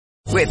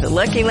With the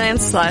Lucky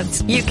Land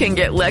Slots, you can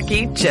get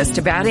lucky just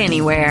about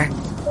anywhere.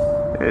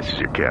 This is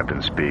your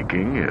captain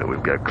speaking.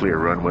 We've got clear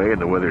runway and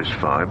the weather's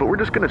fine, but we're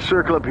just going to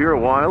circle up here a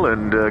while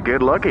and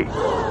get lucky.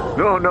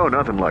 No,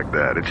 nothing like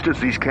that. It's just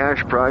these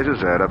cash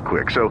prizes add up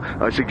quick. So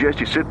I suggest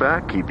you sit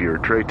back, keep your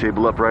tray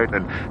table upright,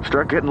 and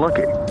start getting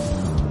lucky.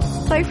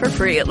 Play for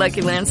free at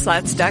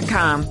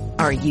LuckyLandSlots.com.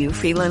 Are you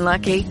feeling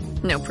lucky?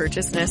 No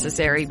purchase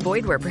necessary.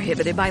 Void where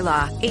prohibited by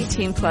law.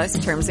 18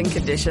 plus terms and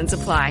conditions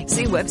apply.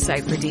 See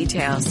website for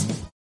details.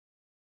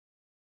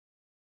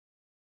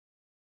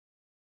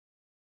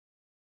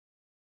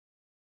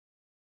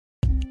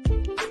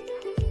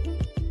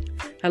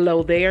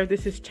 Hello there,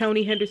 this is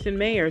Toni Henderson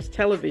Mayers,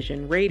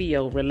 television,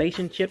 radio,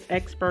 relationship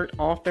expert,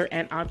 author,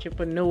 and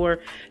entrepreneur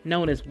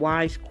known as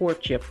Wise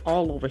Courtship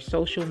all over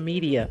social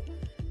media.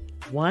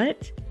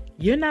 What?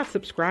 You're not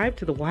subscribed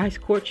to the Wise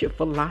Courtship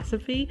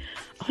philosophy?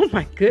 Oh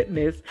my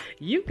goodness,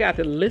 you've got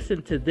to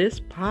listen to this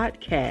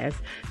podcast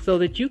so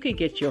that you can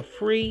get your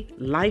free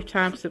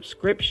lifetime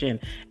subscription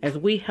as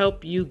we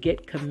help you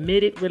get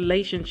committed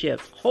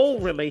relationships, whole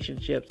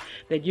relationships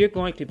that you're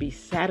going to be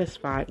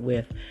satisfied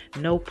with.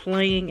 No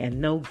playing and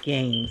no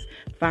games.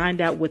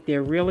 Find out what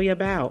they're really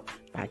about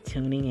by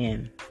tuning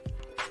in.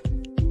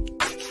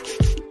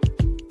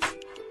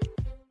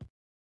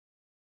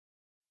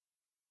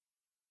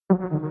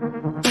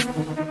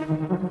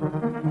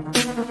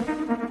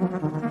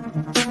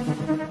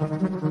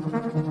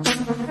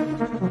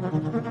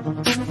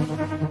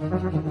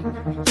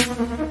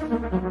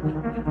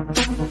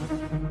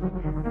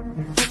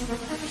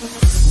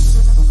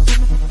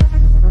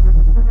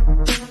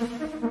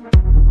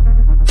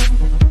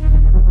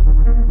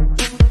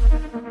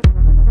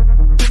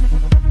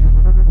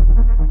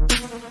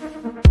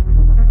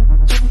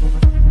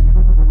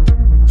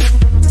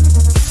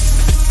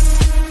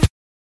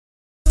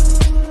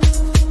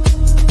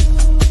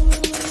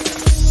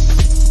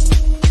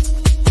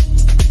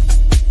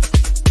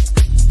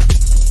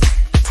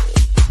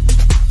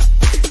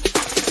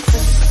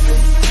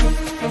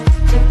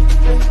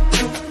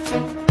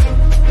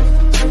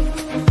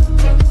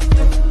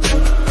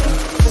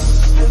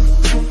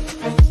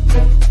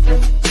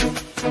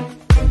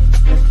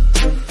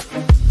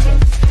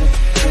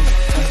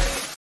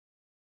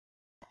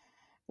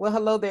 Well,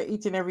 hello there,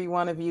 each and every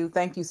one of you.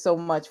 Thank you so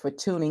much for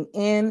tuning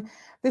in.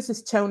 This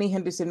is Toni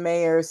Henderson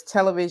Mayers,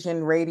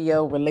 television,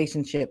 radio,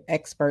 relationship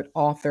expert,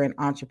 author, and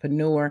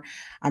entrepreneur.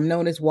 I'm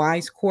known as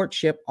Wise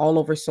Courtship all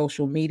over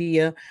social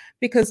media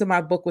because of my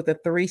book with a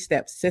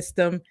 3-step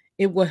system.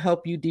 It will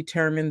help you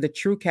determine the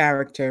true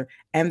character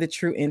and the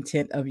true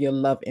intent of your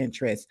love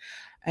interest.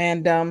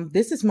 And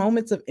this is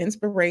moments of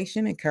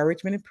inspiration,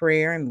 encouragement, and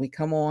prayer. And we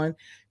come on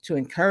to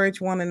encourage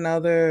one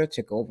another,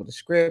 to go over the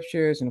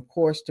scriptures, and of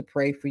course, to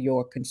pray for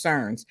your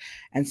concerns.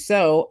 And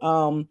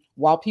so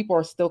while people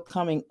are still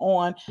coming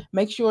on,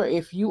 make sure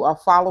if you are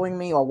following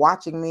me or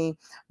watching me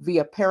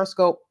via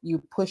Periscope,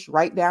 you push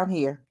right down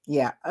here.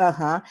 Yeah.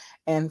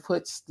 And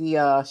puts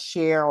the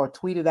share or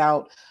tweet it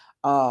out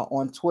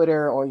on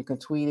Twitter, or you can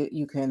tweet it.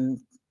 You can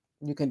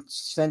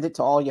send it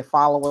to all your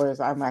followers.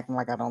 I'm acting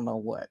like I don't know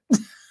what.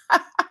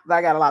 I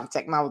got a lot of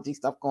technology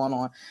stuff going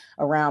on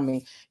around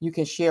me. You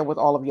can share with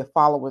all of your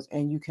followers,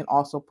 and you can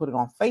also put it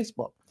on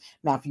Facebook.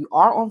 Now, if you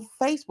are on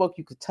Facebook,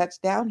 you could touch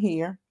down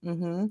here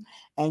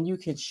and you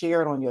can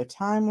share it on your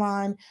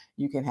timeline.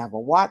 You can have a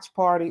watch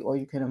party, or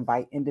you can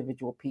invite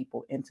individual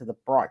people into the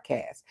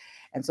broadcast.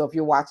 And so if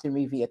you're watching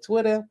me via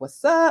Twitter,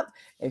 what's up?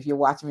 If you're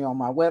watching me on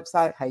my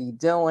website, how you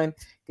doing?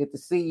 Good to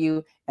see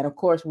you. And of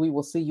course, we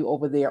will see you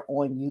over there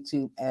on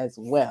YouTube as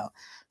well.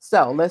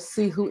 So let's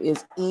see who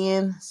is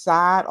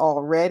inside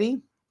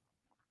already.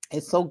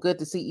 It's so good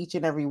to see each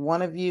and every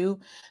one of you.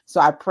 So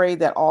I pray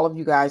that all of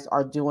you guys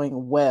are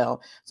doing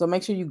well. So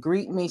make sure you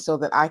greet me so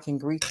that I can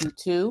greet you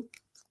too.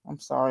 I'm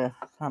sorry, I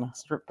kind of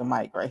stripped the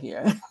mic right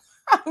here.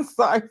 I'm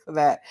sorry for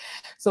that.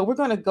 So we're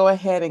going to go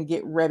ahead and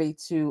get ready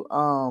to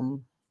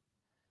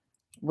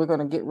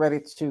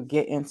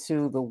get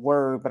into the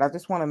word, but I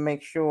just want to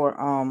make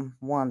sure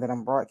one, that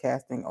I'm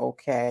broadcasting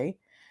okay.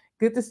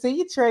 Good to see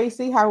you,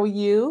 Tracy. How are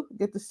you?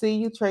 Good to see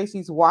you.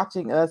 Tracy's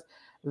watching us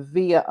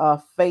via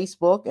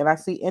Facebook, and I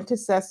see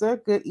Intercessor.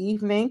 Good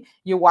evening.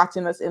 You're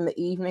watching us in the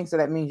evening, so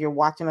that means you're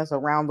watching us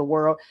around the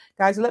world.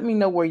 Guys, let me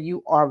know where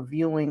you are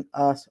viewing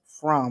us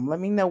from.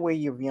 Let me know where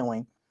you're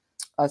viewing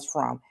us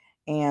from.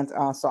 And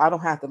so I don't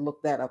have to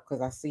look that up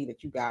because I see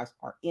that you guys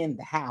are in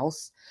the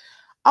house.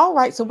 All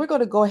right, so we're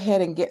going to go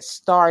ahead and get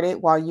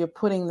started while you're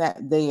putting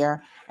that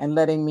there and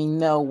letting me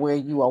know where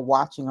you are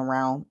watching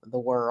around the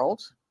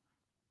world.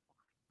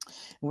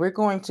 We're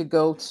going to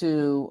go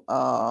to,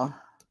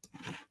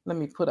 let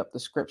me put up the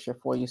scripture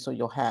for you so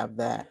you'll have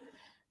that.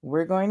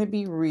 We're going to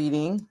be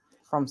reading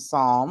from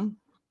Psalm,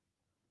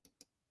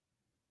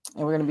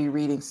 and we're going to be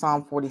reading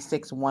Psalm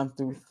 46, 1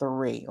 through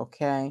 3,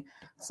 okay?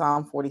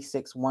 Psalm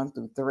 46, 1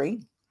 through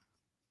 3.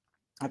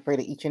 I pray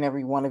that each and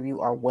every one of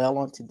you are well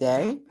on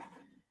today.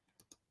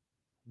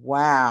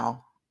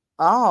 Wow.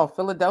 Oh,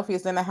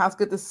 Philadelphia's in the house.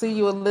 Good to see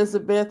you,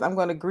 Elizabeth. I'm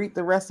going to greet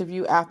the rest of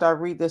you after I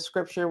read this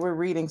scripture. We're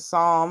reading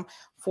Psalm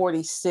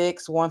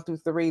 46, 1 through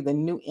 3, the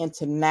New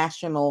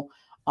International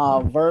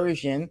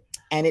Version.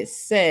 And it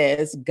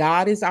says,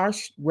 God is our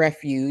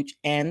refuge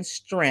and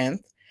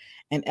strength,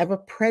 an ever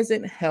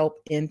present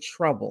help in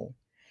trouble.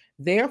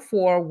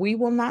 Therefore, we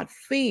will not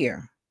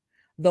fear,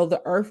 though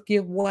the earth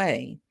give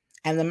way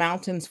and the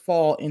mountains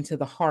fall into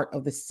the heart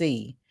of the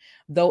sea,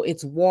 though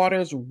its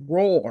waters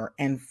roar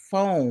and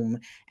foam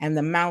and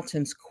the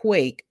mountains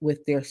quake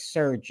with their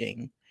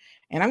surging.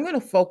 And I'm going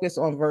to focus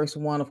on verse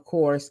 1, of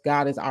course.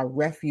 God is our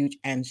refuge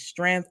and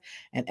strength,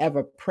 and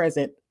ever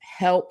present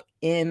help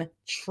in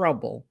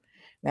trouble.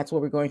 That's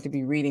what we're going to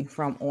be reading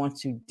from on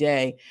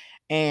today.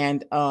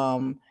 And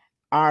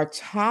our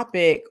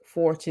topic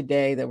for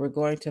today that we're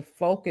going to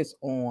focus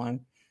on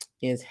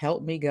is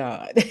Help Me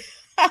God.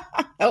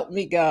 Help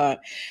me God.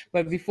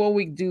 But before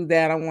we do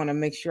that, I want to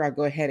make sure I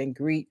go ahead and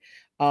greet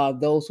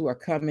those who are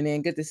coming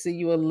in. Good to see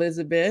you,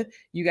 Elizabeth.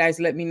 You guys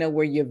let me know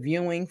where you're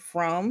viewing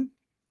from.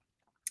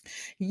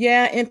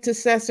 Yeah,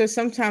 intercessor.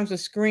 Sometimes the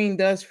screen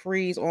does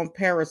freeze on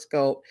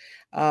Periscope.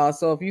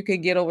 So if you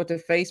could get over to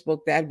Facebook,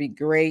 that'd be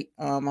great.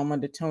 I'm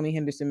under Toni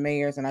Henderson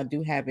Mayers, and I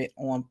do have it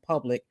on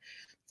public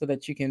so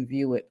that you can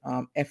view it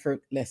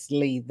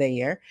effortlessly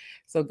there.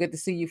 So good to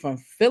see you from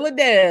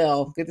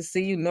Philadelphia. Good to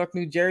see you, North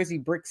New Jersey.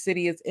 Brick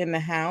City is in the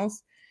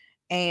house.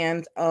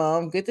 And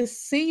good to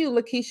see you,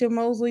 Lakeisha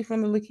Mosley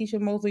from the Lakeisha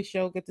Mosley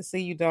Show. Good to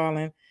see you,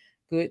 darling.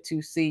 Good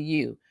to see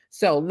you.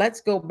 So let's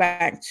go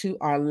back to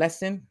our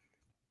lesson.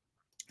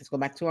 Let's go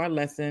back to our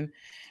lesson.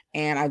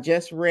 And I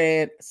just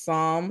read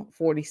Psalm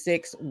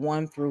 46,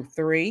 1 through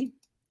 3.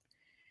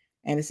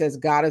 And it says,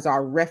 God is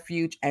our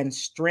refuge and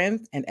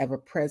strength and ever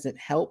present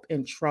help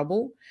in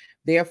trouble.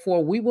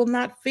 Therefore, we will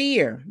not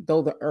fear,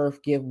 though the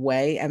earth give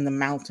way and the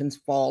mountains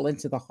fall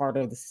into the heart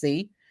of the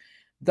sea,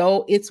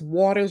 though its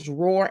waters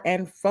roar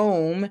and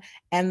foam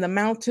and the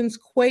mountains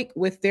quake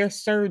with their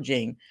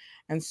surging.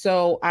 And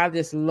so I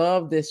just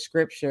love this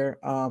scripture.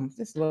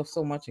 Just love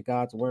so much of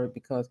God's word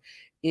because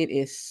it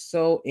is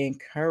so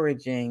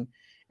encouraging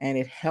and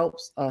it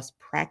helps us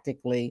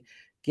practically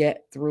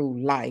get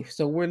through life.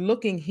 So we're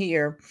looking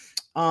here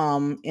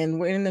and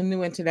we're in the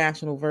New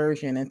International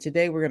Version, and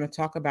today we're going to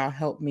talk about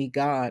Help Me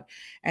God.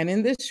 And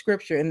in this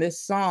scripture, in this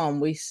psalm,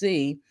 we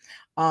see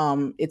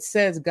it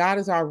says God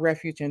is our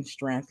refuge and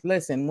strength.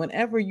 Listen,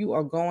 whenever you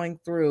are going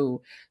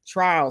through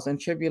trials and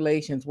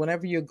tribulations,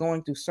 whenever you're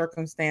going through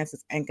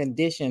circumstances and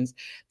conditions,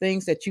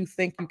 things that you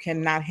think you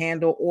cannot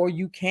handle or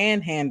you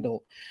can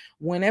handle,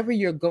 whenever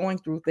you're going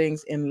through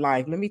things in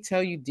life, let me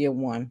tell you, dear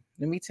one,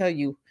 let me tell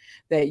you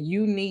that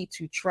you need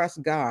to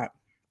trust God.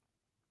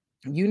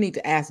 You need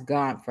to ask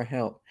God for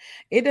help.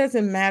 It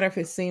doesn't matter if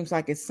it seems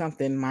like it's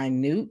something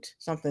minute,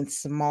 something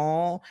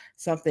small,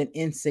 something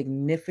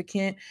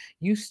insignificant.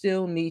 You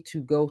still need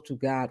to go to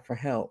God for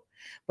help.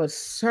 But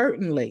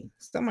certainly,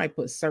 somebody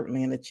put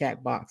certainly in the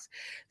chat box.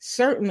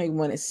 Certainly,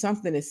 when it's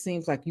something that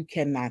seems like you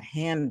cannot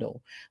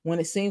handle, when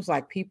it seems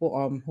like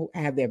people who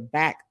have their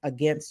back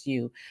against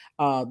you,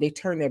 they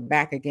turn their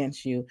back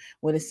against you.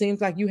 When it seems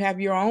like you have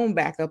your own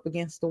back up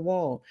against the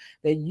wall,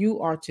 that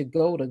you are to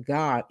go to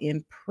God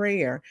in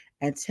prayer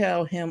and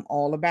tell him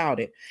all about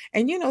it.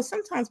 And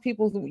sometimes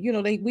people,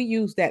 we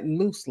use that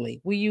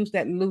loosely. We use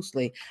that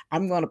loosely.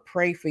 I'm going to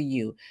pray for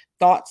you.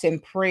 Thoughts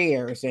and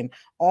prayers and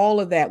all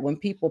of that when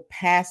people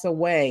pass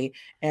away,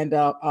 and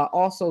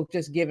also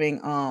just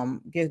giving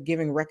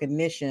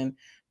recognition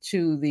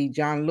to the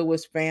John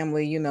Lewis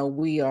family.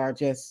 We are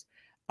just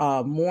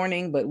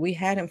mourning, but we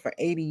had him for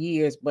 80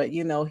 years. But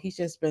he's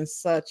just been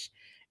such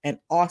an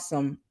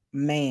awesome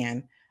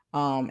man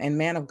and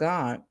man of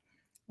God.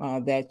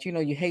 That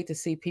you hate to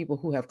see people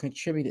who have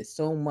contributed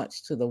so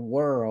much to the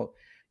world.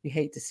 You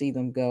hate to see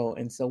them go.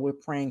 And so we're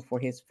praying for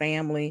his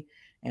family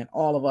and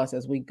all of us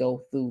as we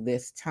go through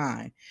this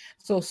time.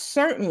 So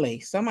certainly,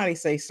 somebody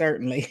say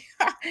certainly,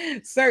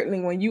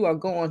 certainly when you are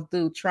going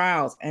through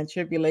trials and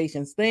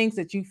tribulations, things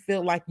that you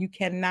feel like you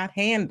cannot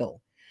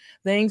handle,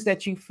 things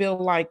that you feel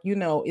like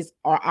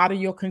are out of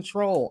your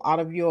control, out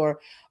of your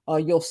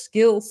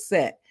skill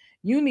set,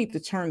 you need to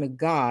turn to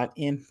God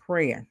in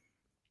prayer.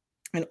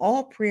 And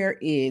all prayer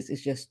is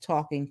just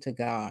talking to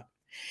God.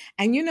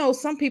 And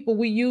some people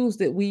we use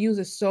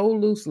it so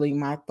loosely.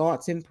 My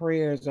thoughts and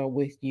prayers are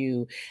with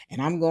you,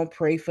 and I'm going to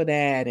pray for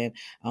that. And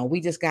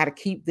we just got to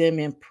keep them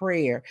in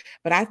prayer.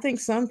 But I think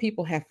some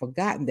people have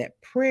forgotten that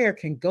prayer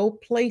can go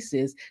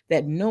places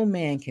that no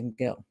man can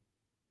go.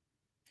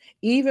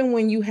 Even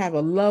when you have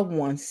a loved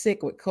one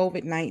sick with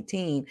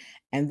COVID-19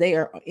 and they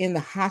are in the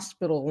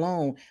hospital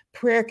alone,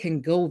 prayer can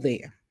go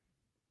there.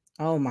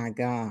 Oh my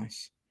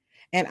gosh.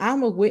 And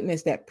I'm a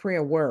witness that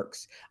prayer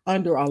works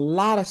under a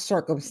lot of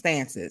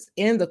circumstances,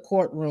 in the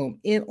courtroom,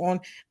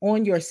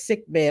 on your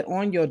sick bed,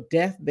 on your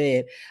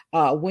deathbed,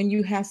 when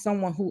you have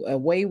someone a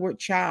wayward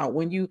child,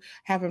 when you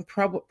having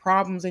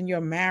problems in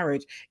your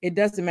marriage. It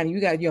doesn't matter.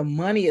 Your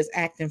money is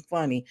acting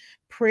funny.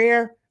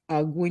 Prayer,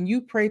 when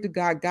you pray to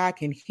God, God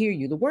can hear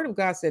you. The word of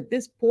God said,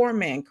 this poor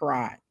man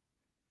cried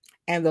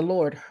And the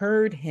Lord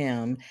heard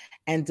him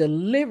and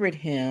delivered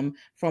him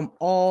from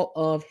all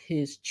of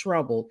his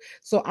trouble.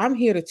 So I'm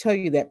here to tell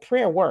you that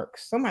prayer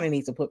works. Somebody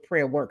needs to put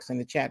prayer works in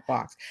the chat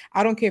box.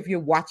 I don't care if you're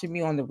watching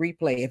me on the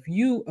replay. If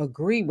you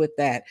agree with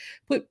that,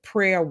 put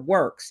prayer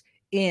works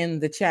in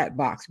the chat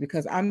box,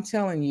 because I'm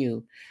telling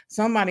you,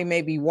 somebody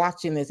may be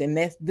watching this and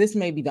this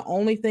may be the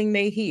only thing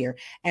they hear.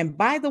 And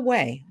by the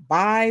way,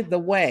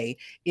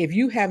 if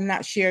you have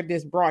not shared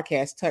this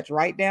broadcast, touch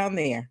right down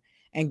there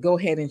and go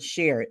ahead and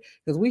share it,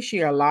 because we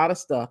share a lot of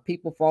stuff.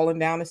 People falling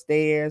down the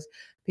stairs,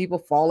 people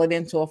falling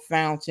into a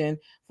fountain,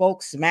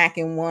 folks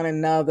smacking one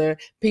another,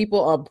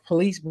 people of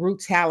police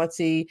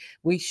brutality.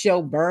 We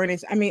show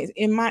burnings. I mean,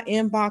 in my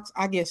inbox,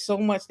 I get so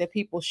much that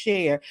people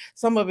share.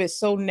 Some of it's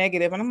so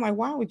negative, and I'm like,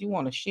 why would you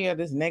want to share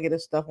this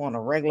negative stuff on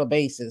a regular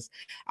basis?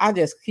 I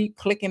just keep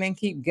clicking and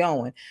keep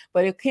going.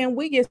 But can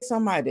we get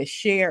somebody to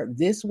share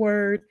this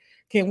word?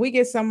 Can we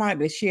get somebody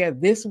to share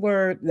this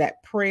word,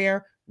 that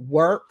prayer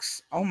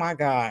works? Oh my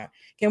God.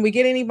 Can we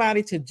get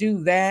anybody to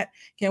do that?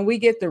 Can we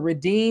get the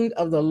redeemed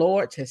of the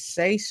Lord to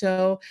say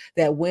so,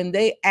 that when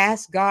they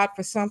asked God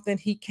for something,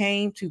 he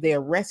came to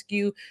their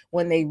rescue?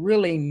 When they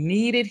really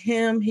needed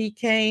him, he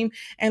came.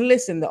 And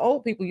listen, the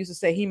old people used to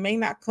say he may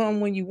not come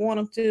when you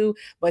want him to,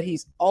 but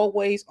he's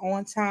always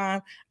on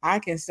time. I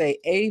can say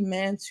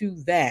amen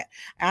to that.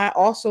 I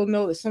also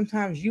know that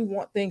sometimes you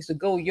want things to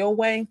go your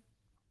way.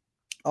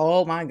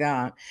 Oh my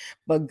God.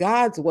 But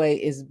God's way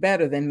is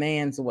better than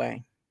man's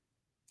way.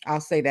 I'll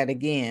say that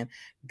again.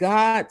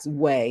 God's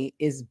way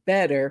is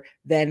better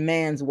than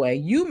man's way.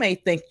 You may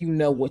think you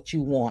know what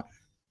you want,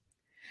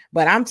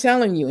 but I'm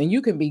telling you, and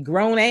you can be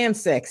grown and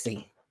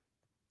sexy.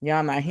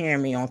 Y'all not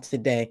hearing me on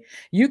today.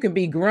 You can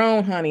be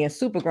grown, honey, and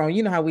super grown.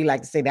 You know how we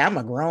like to say that I'm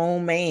a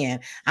grown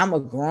man, I'm a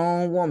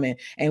grown woman,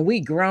 and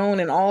we grown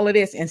and all of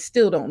this and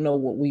still don't know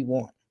what we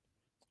want.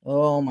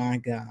 Oh my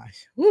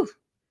gosh. Whew.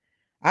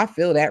 I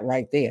feel that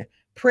right there.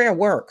 Prayer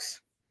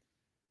works.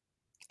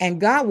 And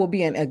God will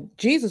be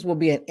Jesus will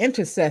be an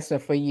intercessor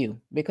for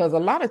you, because a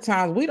lot of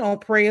times we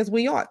don't pray as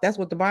we ought. That's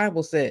what the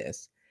Bible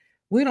says.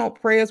 We don't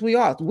pray as we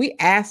ought. We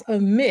ask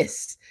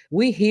amiss.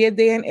 We here,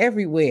 there, and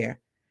everywhere.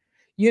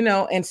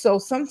 And so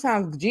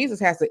sometimes Jesus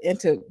has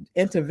to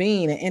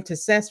intervene and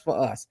intercess for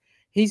us.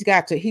 He's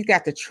got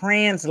to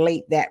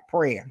translate that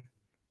prayer.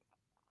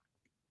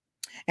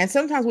 And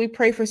sometimes we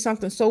pray for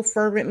something so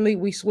fervently,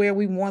 we swear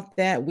we want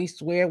that. We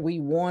swear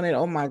we want it.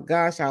 Oh my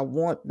gosh, I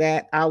want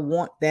that. I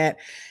want that.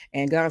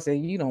 And God said,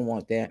 you don't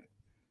want that,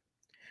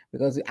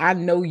 because I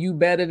know you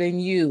better than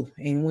you.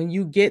 And when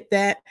you get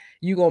that,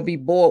 you're going to be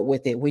bored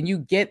with it. When you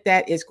get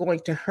that, it's going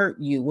to hurt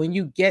you. When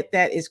you get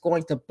that, it's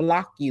going to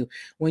block you.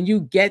 When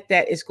you get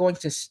that, it's going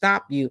to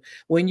stop you.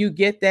 When you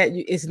get that,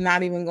 it's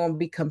not even going to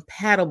be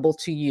compatible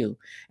to you.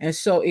 And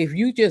so if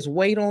you just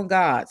wait on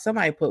God,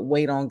 somebody put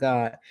wait on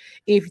God.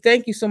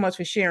 Thank you so much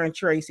for sharing,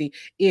 Tracy.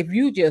 If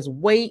you just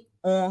wait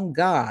on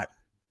God,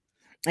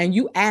 and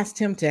you asked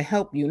him to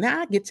help you.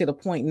 Now I get to the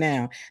point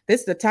now. This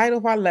is the title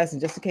of our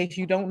lesson, just in case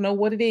you don't know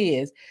what it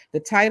is. The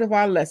title of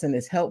our lesson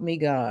is Help Me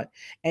God.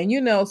 And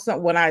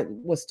when I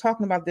was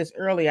talking about this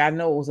earlier, I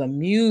know it was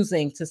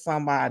amusing to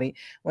somebody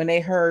when they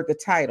heard the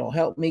title,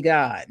 Help Me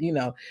God.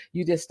 You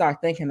just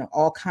start thinking of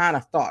all kind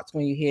of thoughts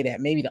when you hear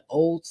that. Maybe the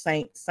old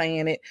saint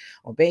saying it,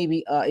 or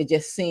maybe it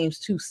just seems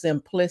too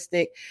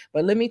simplistic.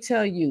 But let me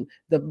tell you,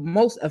 the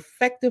most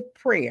effective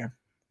prayer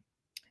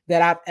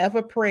that I've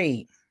ever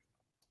prayed,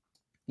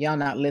 y'all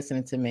not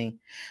listening to me.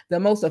 The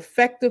most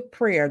effective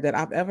prayer that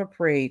I've ever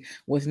prayed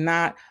was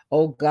not,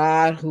 oh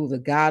God, who the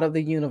God of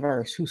the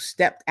universe, who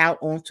stepped out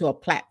onto a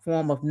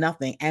platform of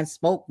nothing and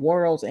spoke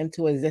worlds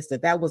into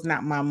existence. That was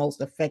not my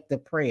most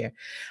effective prayer.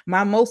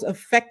 My most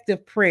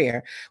effective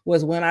prayer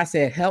was when I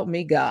said, help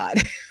me,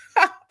 God.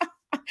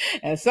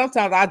 And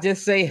sometimes I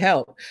just say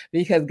help,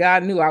 because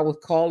God knew I was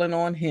calling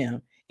on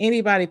him.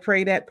 Anybody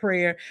pray that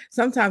prayer?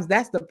 Sometimes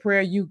that's the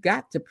prayer you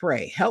got to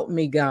pray. Help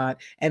me, God.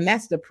 And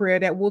that's the prayer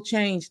that will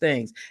change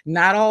things.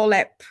 Not all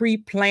that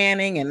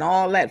pre-planning and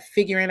all that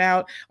figuring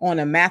out on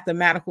a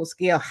mathematical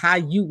scale how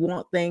you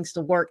want things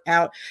to work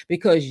out,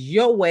 because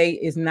your way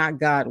is not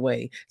God's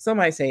way.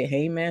 Somebody say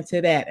amen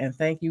to that, and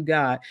thank you,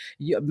 God.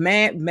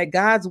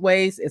 God's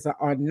ways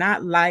are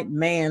not like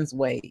man's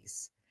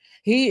ways.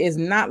 He is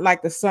not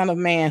like the Son of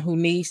Man who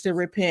needs to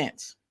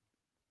repent.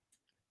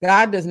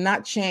 God does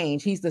not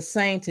change. He's the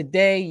same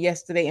today,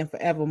 yesterday, and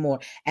forevermore.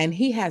 And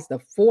he has the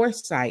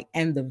foresight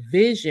and the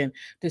vision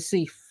to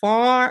see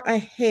far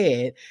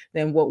ahead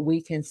than what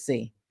we can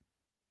see.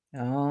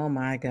 Oh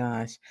my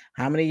gosh.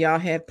 How many of y'all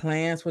had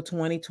plans for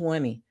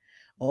 2020?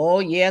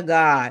 Oh yeah,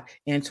 God,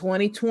 in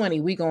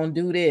 2020, we going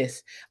to do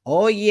this.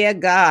 Oh yeah,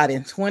 God,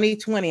 in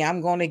 2020, I'm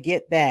going to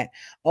get that.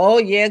 Oh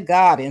yeah,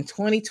 God, in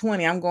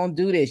 2020, I'm going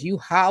to do this. You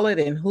hollered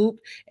and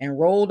hooped and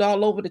rolled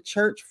all over the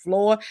church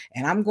floor,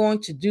 and I'm going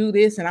to do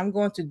this and I'm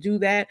going to do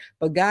that.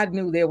 But God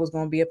knew there was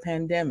going to be a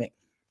pandemic.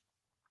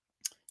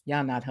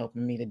 Y'all not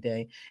helping me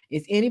today.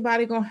 Is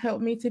anybody going to help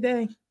me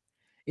today?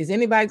 Is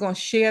anybody going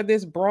to share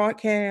this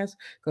broadcast?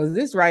 Because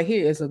this right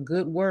here is a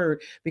good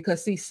word.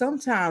 Because see,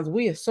 sometimes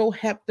we are so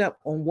hepped up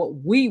on what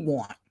we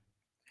want.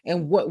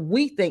 and what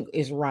we think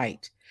is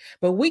right.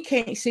 But we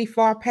can't see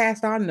far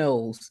past our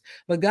nose.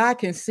 But God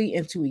can see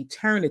into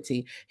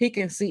eternity. He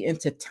can see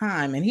into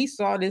time. And he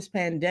saw this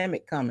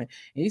pandemic coming.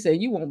 And he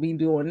said, you won't be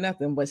doing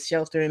nothing but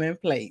sheltering in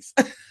place.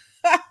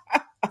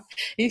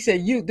 He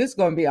said, this is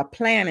going to be a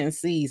planning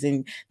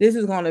season. This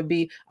is going to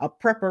be a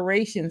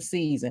preparation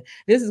season.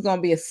 This is going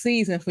to be a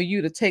season for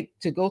you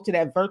to go to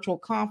that virtual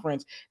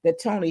conference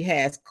that Toni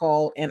has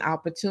called an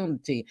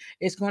opportunity.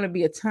 It's going to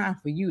be a time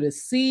for you to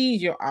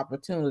seize your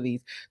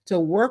opportunities, to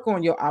work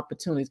on your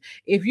opportunities.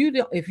 If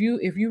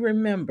you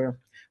remember,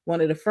 one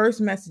of the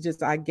first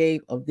messages I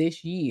gave of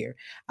this year,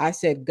 I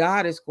said,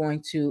 I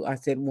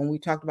said, when we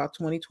talked about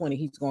 2020,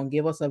 he's going to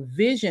give us a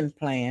vision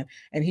plan,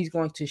 and he's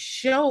going to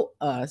show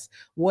us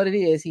what it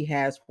is he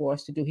has for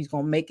us to do. He's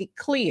going to make it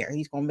clear.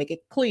 He's going to make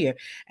it clear.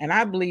 And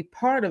I believe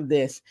part of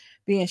this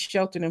being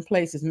sheltered in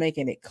place is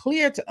making it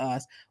clear to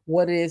us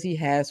what it is he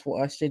has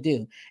for us to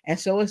do. And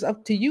so it's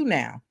up to you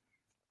now.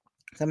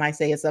 Somebody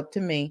say it's up to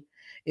me.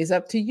 It's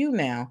up to you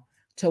now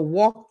to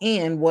walk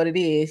in what it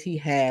is he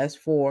has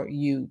for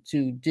you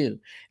to do.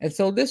 And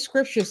so this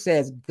scripture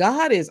says,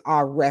 God is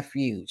our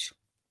refuge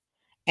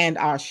and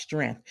our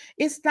strength.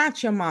 It's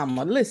not your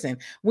mama. Listen,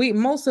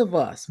 most of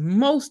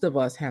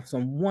us have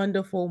some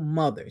wonderful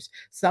mothers.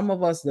 Some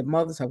of us, the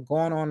mothers have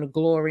gone on to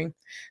glory.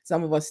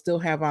 Some of us still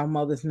have our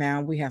mothers now.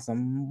 We have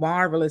some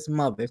marvelous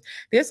mothers.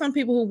 There's some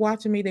people who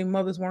watching me, their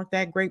mothers weren't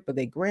that great, but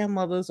their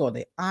grandmothers or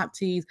their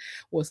aunties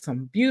were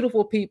some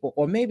beautiful people.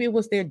 Or maybe it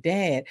was their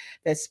dad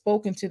that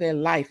spoke into their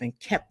life and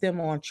kept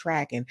them on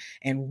track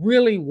and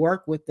really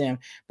worked with them.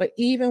 But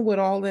even with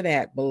all of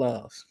that,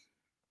 beloveds,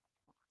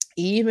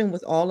 even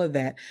with all of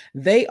that,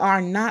 they are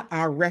not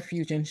our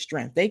refuge and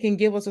strength. They can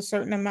give us a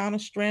certain amount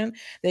of strength.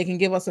 They can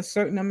give us a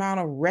certain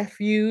amount of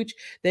refuge.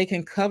 They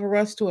can cover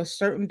us to a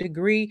certain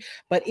degree,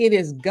 but it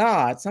is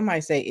God. Somebody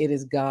say it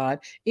is God.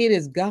 It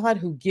is God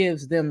who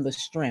gives them the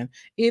strength.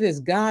 It is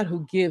God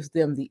who gives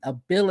them the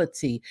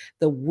ability,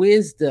 the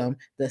wisdom,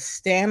 the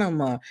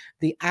stamina,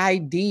 the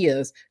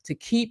ideas to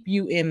keep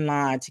you in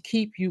line, to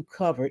keep you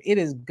covered. It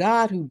is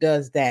God who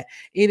does that.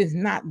 It is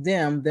not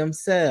them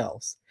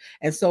themselves.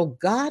 And so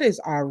God is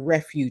our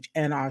refuge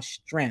and our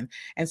strength.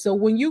 And so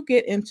when you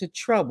get into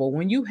trouble,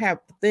 when you have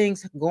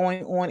things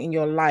going on in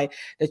your life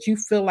that you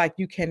feel like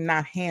you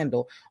cannot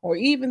handle, or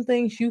even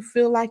things you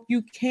feel like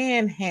you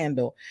can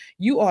handle,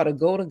 you ought to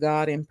go to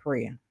God in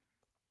prayer.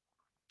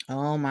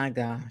 Oh my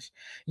gosh.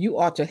 You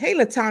ought to. Hey,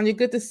 LaTanya,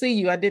 good to see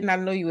you. I did not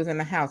know you was in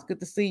the house.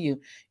 Good to see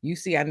you. You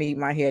see, I need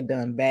my hair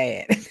done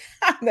bad.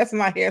 That's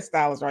my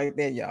hairstylist right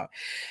there, y'all.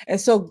 And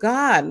so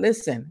God,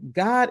 listen,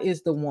 God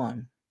is the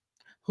one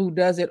who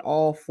does it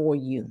all for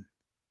you.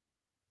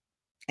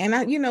 And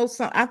I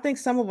think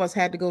some of us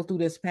had to go through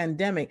this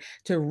pandemic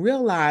to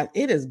realize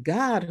it is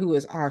God who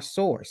is our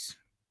source.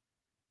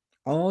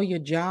 Oh, your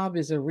job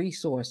is a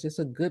resource. It's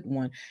a good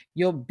one.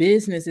 Your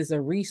business is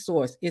a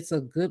resource. It's a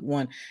good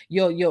one.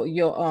 Your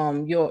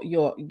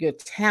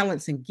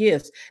talents and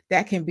gifts,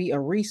 that can be a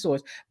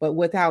resource. But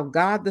without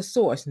God, the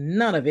source,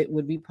 none of it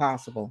would be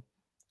possible.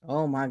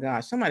 Oh my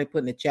gosh. Somebody put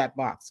in the chat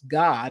box,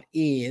 God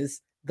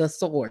is the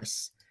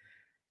source.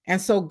 And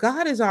so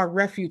God is our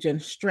refuge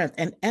and strength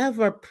and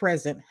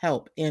ever-present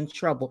help in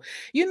trouble.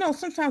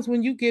 Sometimes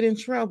when you get in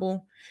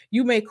trouble,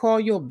 you may call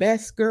your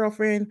best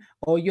girlfriend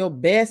or your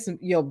best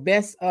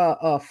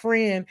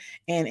friend,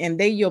 and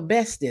they your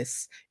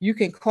bestest. You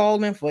can call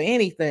them for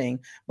anything.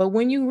 But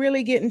when you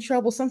really get in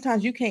trouble,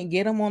 sometimes you can't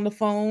get them on the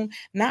phone,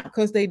 not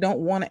because they don't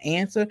want to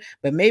answer,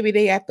 but maybe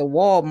they at the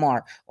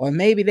Walmart, or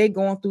maybe they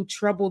going through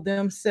trouble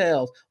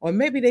themselves, or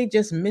maybe they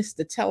just missed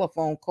the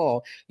telephone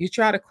call. You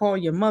try to call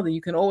your mother,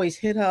 you can always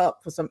hit her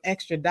up for some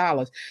extra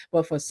dollars,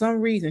 but for some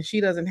reason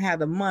she doesn't have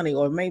the money,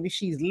 or maybe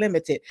she's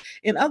limited.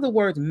 In other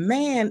words,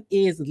 man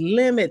is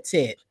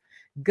limited.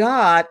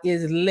 God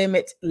is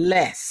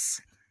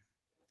limitless.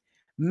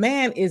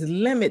 Man is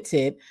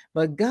limited,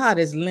 but God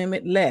is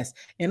limitless.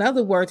 In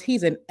other words,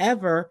 he's an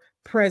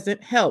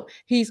ever-present help.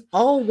 He's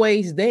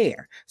always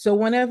there. So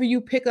whenever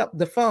you pick up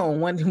the phone,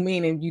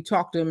 meaning you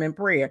talk to him in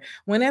prayer,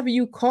 whenever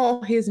you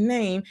call his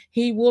name,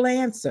 he will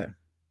answer.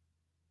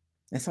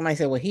 And somebody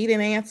said, well, he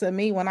didn't answer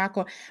me when I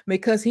called,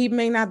 because he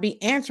may not be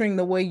answering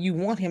the way you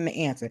want him to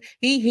answer.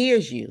 He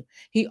hears you.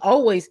 He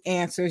always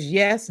answers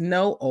yes,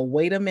 no, or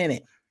wait a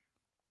minute.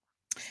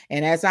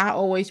 And as I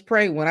always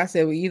pray, when I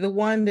say, well, either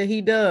one that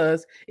he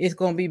does, it's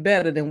going to be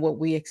better than what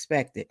we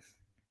expected.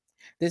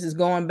 This is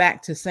going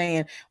back to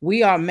saying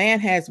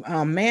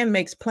man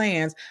makes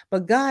plans,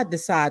 but God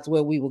decides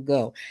where we will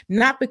go.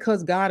 Not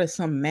because God is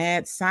some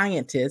mad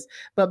scientist,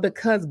 but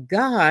because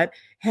God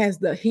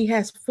he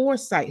has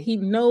foresight. He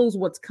knows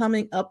what's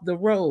coming up the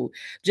road.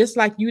 Just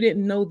like you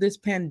didn't know this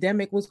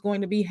pandemic was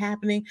going to be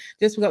happening,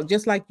 just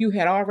like you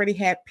had already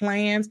had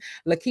plans.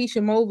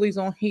 Lakeisha Mosley's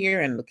on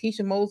here, and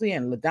Lakeisha Mosley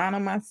and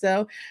LaDonna,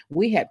 myself,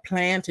 we had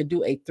planned to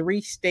do a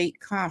 3-state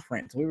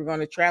conference. We were going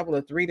to travel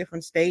to 3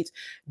 different states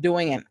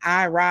doing an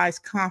I Rise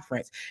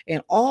conference,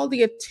 and all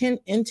the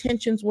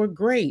intentions were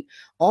great.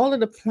 All of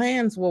the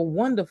plans were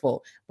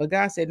wonderful, but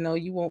God said, no,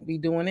 you won't be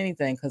doing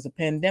anything because the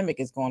pandemic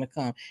is going to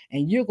come,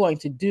 and you're going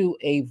to do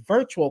a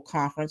virtual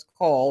conference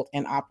called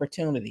An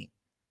Opportunity.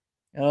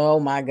 Oh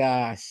my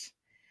gosh.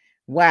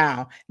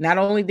 Wow. Not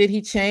only did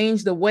he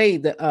change the way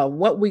that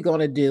what we're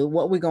going to do,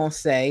 what we're going to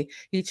say,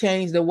 he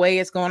changed the way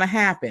it's going to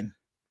happen.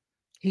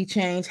 He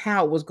changed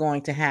how it was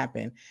going to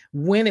happen,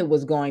 when it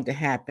was going to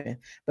happen.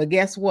 But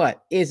guess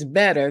what? It's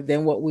better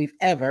than what we've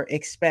ever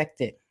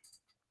expected.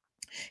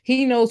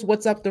 He knows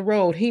what's up the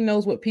road. He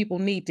knows what people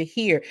need to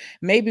hear.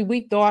 Maybe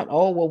we thought,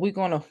 oh, well, we're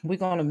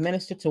gonna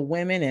minister to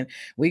women, and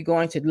we're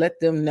going to let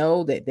them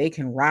know that they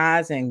can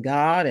rise in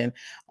God and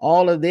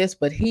all of this.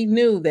 But he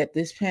knew that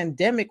this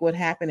pandemic would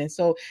happen. And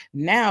so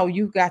now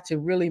you've got to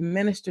really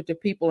minister to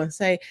people and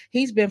say,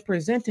 he's been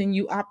presenting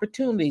you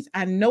opportunities.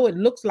 I know it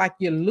looks like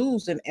you're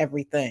losing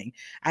everything.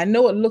 I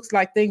know it looks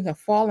like things are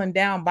falling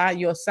down by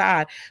your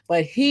side,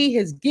 but he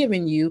has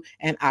given you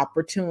an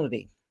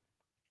opportunity.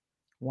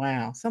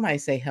 Wow. Somebody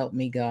say, help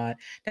me, God.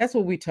 That's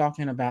what we're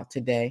talking about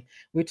today.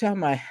 We're talking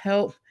about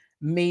help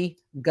me,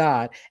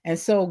 God. And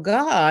so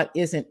God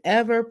is an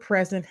ever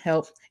present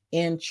help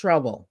in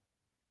trouble.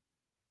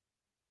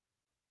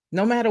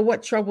 No matter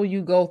what trouble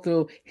you go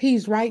through,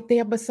 he's right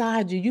there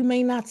beside you. You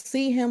may not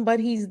see him, but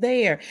he's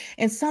there.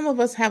 And some of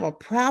us have a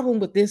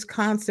problem with this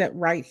concept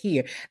right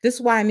here. This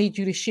is why I need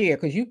you to share,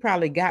 because you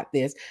probably got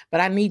this,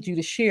 but I need you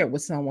to share it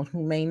with someone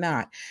who may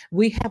not.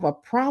 We have a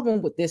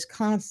problem with this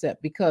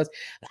concept because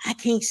I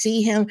can't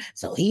see him,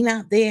 so he's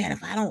not there. And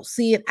if I don't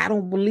see it, I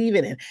don't believe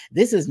it. And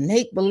this is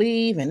make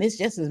believe, and it's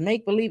just as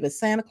make believe as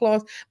Santa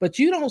Claus, but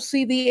you don't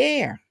see the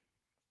air.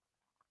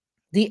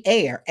 The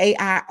air,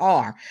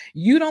 AIR.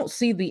 You don't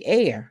see the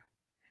air,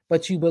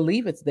 but you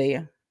believe it's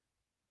there.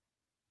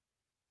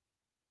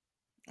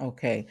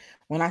 Okay.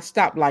 When I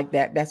stop like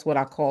that, that's what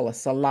I call a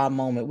Salah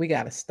moment. We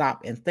got to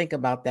stop and think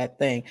about that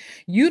thing.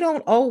 You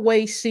don't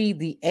always see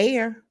the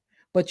air,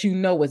 but you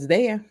know it's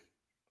there.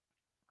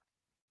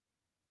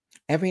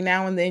 Every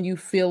now and then you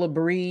feel a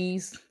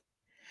breeze.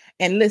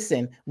 And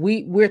listen,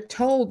 we're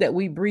told that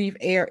we breathe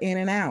air in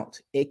and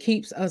out. It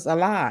keeps us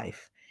alive,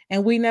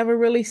 and we never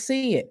really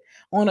see it.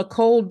 On a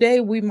cold day,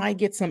 we might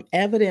get some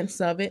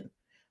evidence of it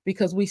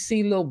because we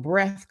see little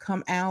breath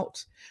come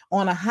out.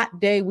 On a hot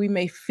day, we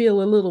may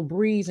feel a little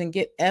breeze and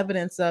get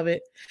evidence of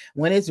it.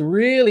 When it's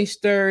really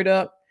stirred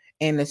up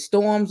and the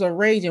storms are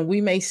raging,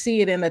 we may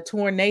see it in a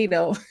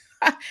tornado.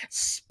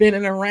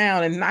 Spinning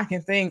around and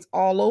knocking things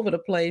all over the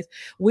place.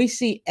 We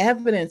see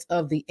evidence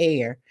of the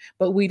air,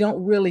 but we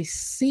don't really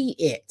see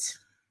it.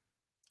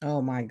 Oh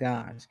my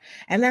gosh.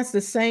 And that's the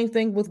same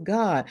thing with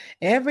God.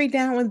 Every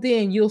now and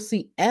then you'll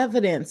see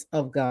evidence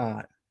of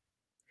God.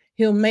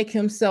 He'll make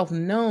himself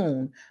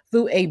known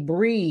through a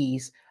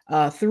breeze,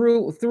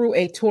 through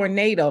a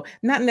tornado,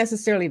 not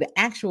necessarily the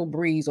actual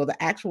breeze or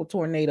the actual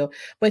tornado,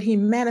 but he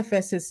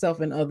manifests himself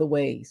in other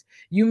ways.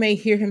 You may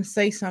hear him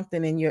say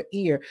something in your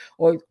ear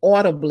or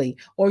audibly,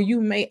 or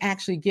you may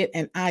actually get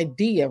an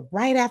idea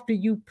right after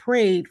you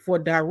prayed for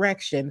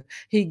direction.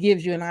 He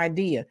gives you an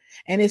idea.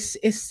 And it's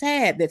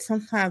sad that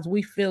sometimes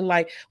we feel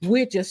like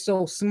we're just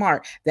so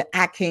smart that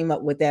I came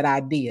up with that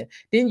idea.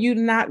 Didn't you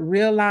not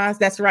realize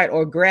that's right?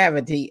 Or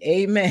gravity.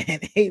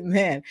 Amen.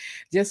 Amen.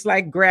 Just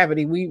like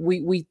gravity,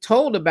 we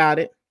told about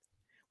it.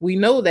 We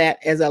know that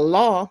as a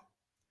law,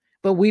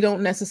 but we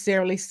don't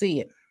necessarily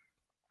see it.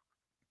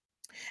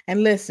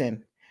 And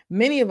listen,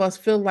 many of us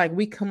feel like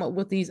we come up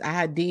with these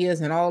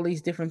ideas and all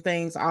these different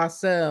things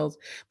ourselves,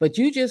 but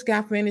you just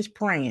got finished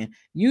praying.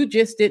 You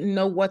just didn't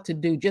know what to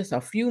do just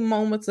a few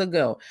moments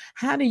ago.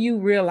 How do you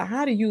realize,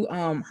 how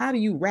do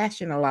you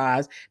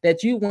rationalize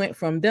that you went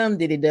from dum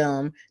diddy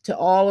dum to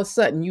all of a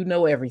sudden you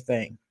know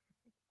everything?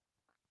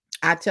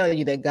 I tell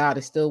you that God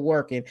is still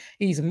working.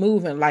 He's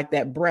moving like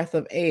that breath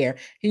of air.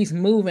 He's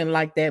moving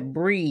like that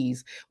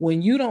breeze.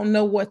 When you don't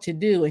know what to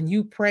do and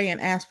you pray and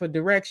ask for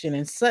direction,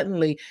 and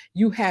suddenly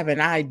you have an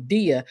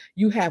idea,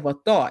 you have a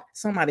thought.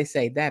 Somebody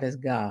say, that is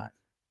God.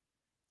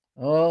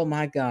 Oh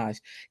my gosh.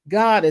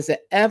 God is an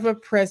ever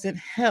present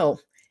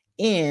help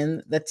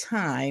in the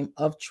time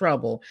of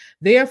trouble.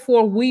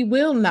 Therefore, we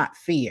will not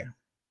fear,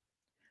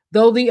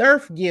 though the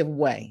earth give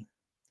way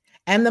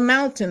and the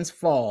mountains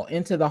fall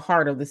into the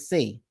heart of the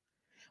sea.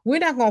 We're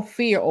not going to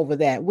fear over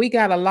that. We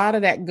got a lot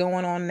of that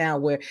going on now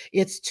where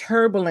it's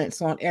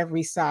turbulence on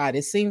every side.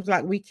 It seems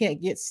like we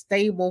can't get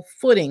stable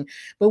footing,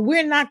 but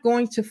we're not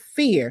going to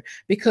fear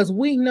because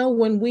we know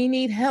when we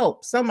need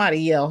help. Somebody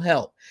yell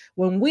help.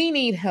 When we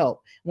need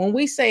help, when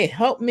we say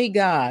help me,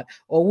 God,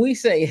 or we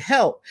say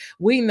help,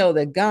 we know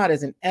that God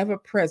is an ever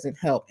present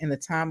help in the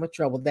time of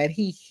trouble, that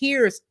he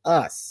hears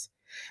us.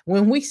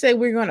 When we say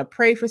we're going to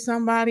pray for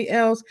somebody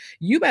else,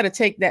 you better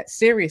take that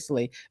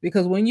seriously,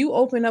 because when you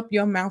open up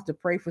your mouth to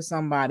pray for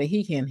somebody,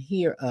 he can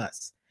hear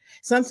us.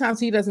 Sometimes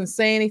he doesn't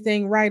say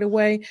anything right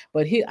away,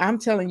 but I'm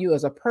telling you,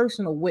 as a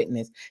personal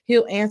witness,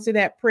 he'll answer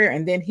that prayer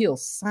and then he'll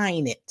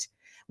sign it.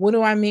 What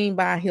do I mean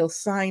by he'll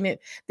sign it?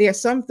 There are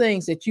some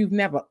things that you've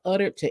never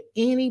uttered to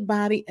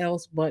anybody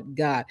else but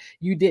God.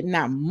 You did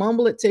not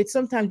mumble it to,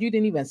 sometimes you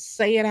didn't even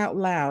say it out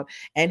loud,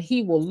 and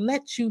he will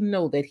let you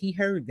know that he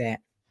heard that.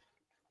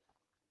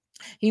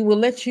 He will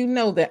let you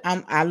know that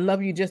I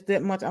love you just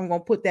that much. I'm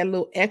going to put that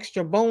little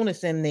extra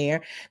bonus in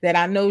there that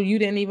I know you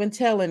didn't even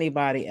tell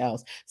anybody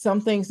else.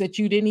 Some things that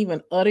you didn't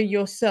even utter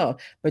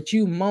yourself, but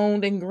you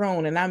moaned and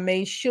groaned, and I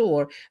made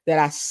sure that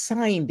I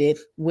signed it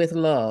with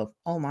love.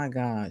 Oh my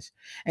gosh.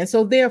 And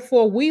so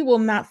therefore we will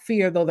not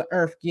fear though the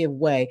earth give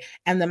way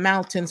and the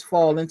mountains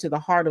fall into the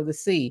heart of the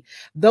sea,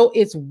 though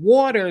its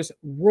waters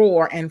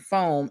roar and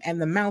foam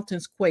and the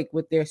mountains quake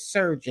with their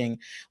surging.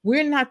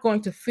 We're not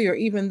going to fear,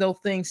 even though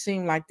things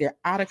seem like they're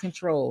out of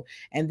control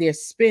and they're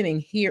spinning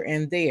here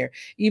and there,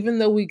 even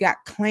though we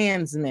got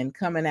Klansmen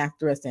coming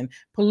after us and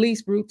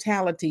police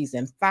brutalities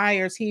and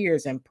fires here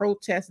and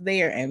protests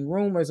there and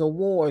rumors of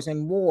wars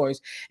and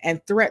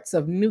threats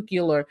of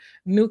nuclear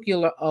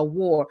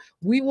war.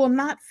 We will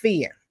not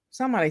fear.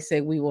 Somebody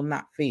say we will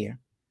not fear.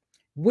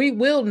 We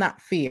will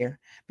not fear,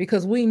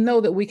 because we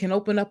know that we can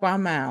open up our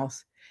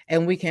mouths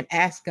and we can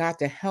ask God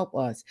to help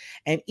us.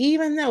 And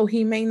even though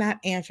he may not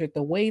answer it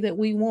the way that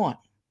we want,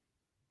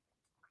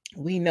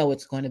 we know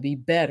it's going to be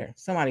better.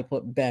 Somebody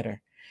put better.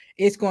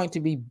 It's going to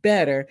be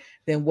better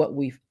than what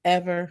we've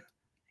ever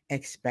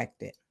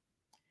expected.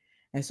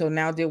 And so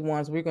now, dear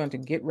ones, we're going to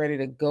get ready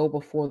to go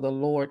before the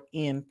Lord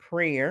in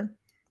prayer.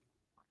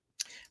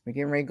 We're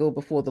getting ready to go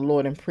before the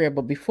Lord in prayer.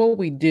 But before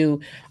we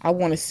do, I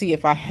want to see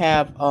if I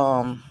have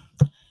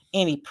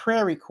any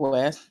prayer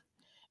requests.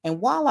 And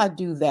while I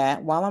do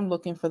that, while I'm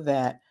looking for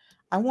that,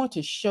 I want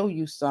to show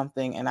you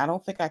something. And I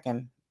don't think I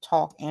can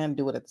talk and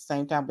do it at the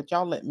same time, but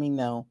y'all let me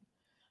know.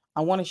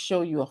 I want to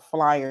show you a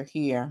flyer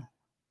here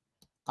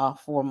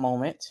for a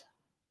moment.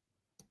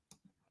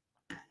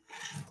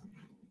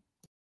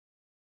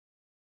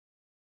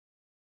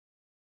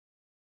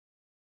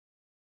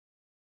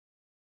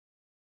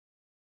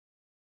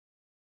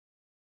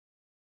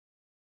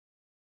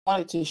 I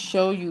wanted to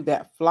show you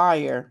that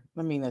flyer.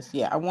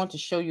 I want to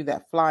show you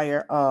that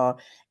flyer,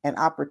 an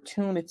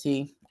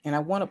opportunity. And I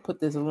want to put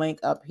this link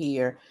up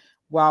here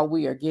while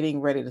we are getting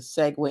ready to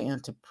segue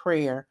into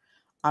prayer.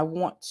 I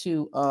want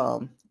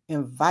to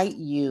invite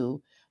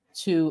you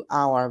to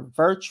our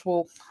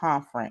virtual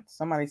conference.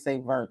 Somebody say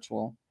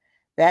virtual.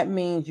 That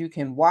means you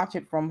can watch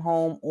it from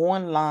home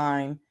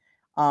online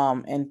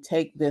and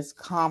take this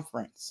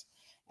conference.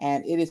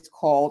 And it is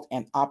called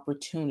an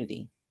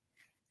opportunity,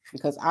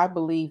 because I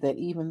believe that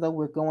even though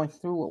we're going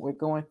through what we're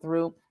going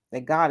through,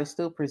 that God is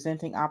still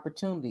presenting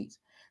opportunities.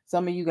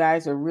 Some of you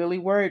guys are really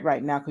worried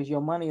right now because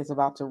your money is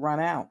about to run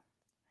out.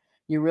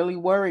 You're really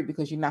worried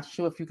because you're not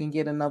sure if you can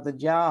get another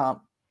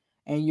job,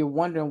 and you're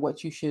wondering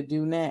what you should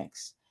do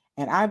next.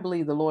 And I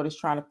believe the Lord is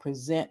trying to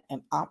present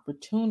an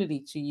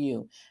opportunity to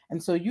you.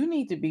 And so you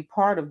need to be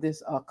part of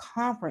this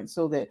conference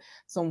so that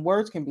some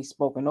words can be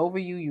spoken over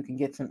you. You can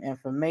get some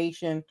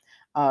information.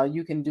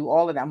 You can do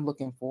all of that. I'm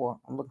looking for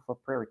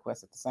prayer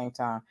requests at the same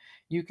time.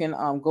 You can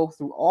go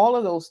through all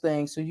of those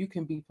things so you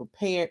can be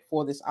prepared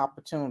for this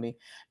opportunity.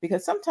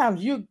 Because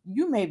sometimes you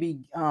may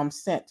be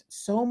sent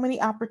so many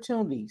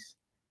opportunities.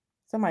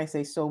 Somebody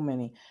say so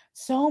many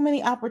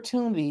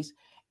opportunities.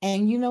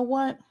 And you know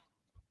what?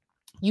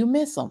 You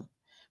miss them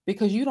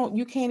because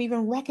you can't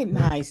even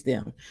recognize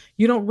them.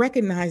 You don't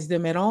recognize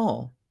them at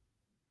all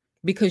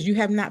because you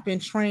have not been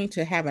trained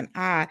to have an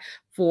eye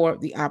for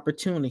the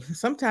opportunity.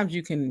 Sometimes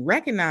you can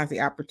recognize the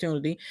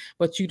opportunity,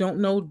 but you don't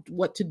know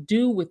what to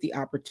do with the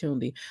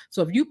opportunity.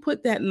 So if you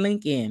put that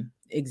link in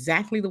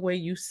exactly the way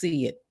you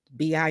see it,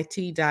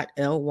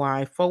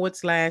 bit.ly/an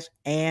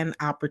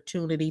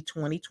opportunity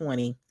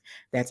 2020.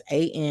 That's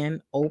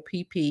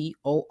ANOPPORTUNITY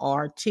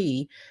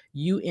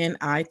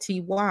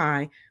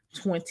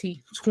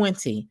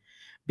 2020.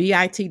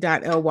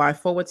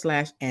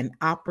 bit.ly/an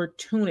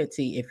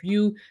opportunity. If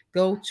you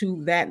go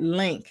to that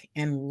link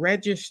and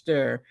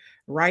register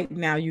right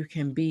now, you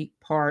can be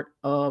part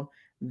of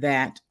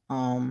that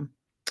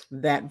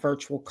that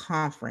virtual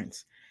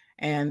conference.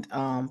 And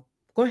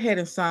go ahead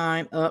and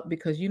sign up,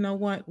 because you know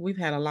what? We've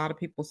had a lot of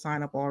people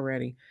sign up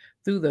already.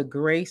 Through the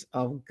grace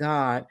of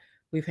God,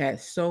 we've had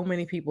so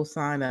many people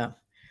sign up.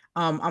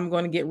 I'm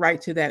going to get right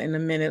to that in a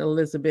minute,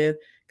 Elizabeth.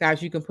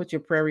 Guys, you can put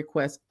your prayer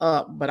requests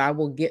up, but I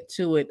will get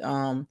to it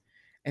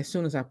as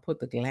soon as I put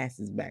the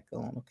glasses back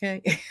on,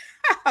 okay?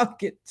 I'll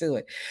get to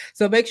it.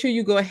 So make sure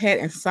you go ahead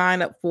and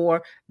sign up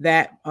for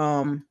that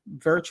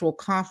virtual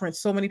conference.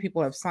 So many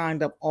people have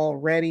signed up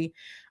already,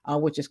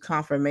 which is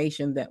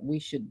confirmation that we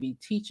should be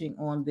teaching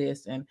on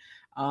this. And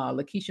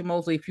Lakeisha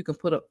Mosley, if you can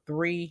put up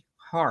 3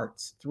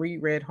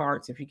 red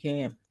hearts, if you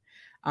can.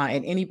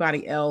 And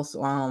anybody else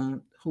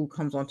who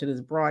comes onto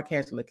this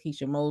broadcast,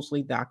 Lakeisha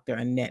Mosley, Dr.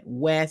 Annette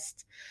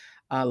West,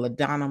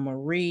 LaDonna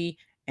Marie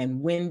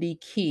and Wendy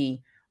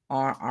Key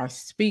are our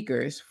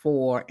speakers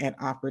for an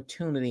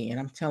opportunity. And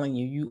I'm telling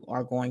you, you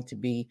are going to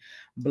be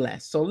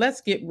blessed. So let's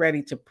get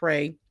ready to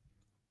pray.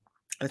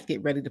 Let's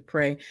get ready to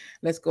pray.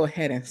 Let's go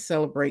ahead and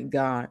celebrate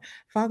God.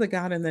 Father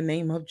God, in the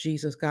name of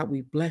Jesus, God,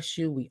 we bless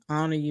you. We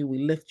honor you. We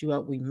lift you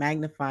up. We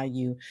magnify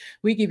you.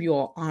 We give you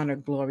all honor,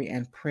 glory,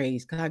 and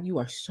praise. God, you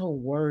are so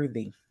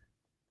worthy.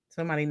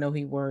 Somebody know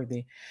he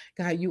worthy.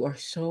 God, you are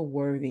so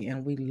worthy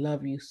and we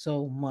love you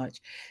so much.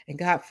 And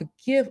God,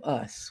 forgive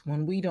us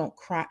when we don't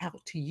cry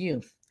out to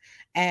you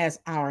as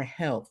our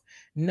help,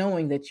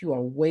 knowing that you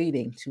are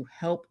waiting to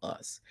help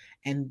us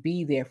and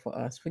be there for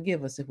us.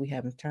 Forgive us if we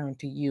haven't turned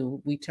to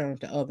you. We turn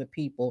to other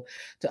people,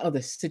 to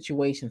other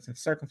situations and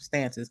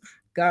circumstances.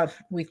 God,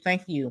 we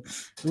thank you.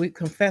 We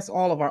confess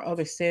all of our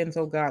other sins,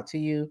 oh God, to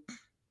you.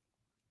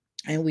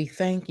 And we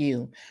thank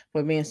you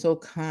for being so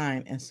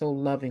kind and so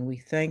loving. We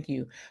thank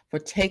you for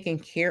taking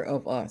care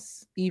of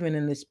us, even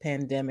in this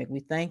pandemic.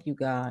 We thank you,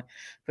 God,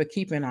 for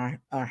keeping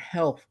our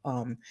health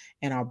and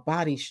our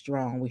body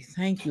strong. We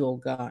thank you, oh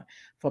God,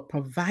 for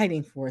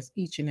providing for us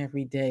each and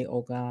every day,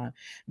 oh God.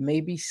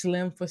 Maybe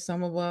slim for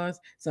some of us.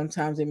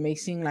 Sometimes it may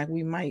seem like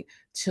we might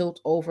tilt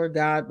over,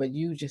 God, but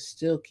you just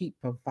still keep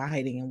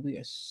providing. And we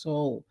are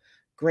so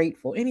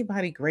grateful.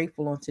 Anybody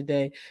grateful on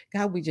today?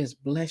 God, we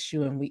just bless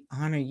you and we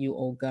honor you,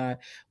 oh God.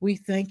 We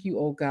thank you,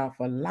 oh God,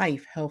 for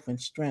life, health, and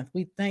strength.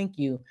 We thank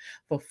you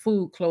for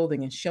food,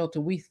 clothing, and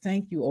shelter. We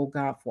thank you, oh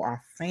God, for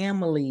our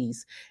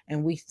families.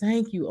 And we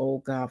thank you,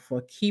 oh God,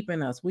 for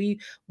keeping us. We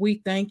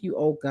thank you,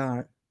 oh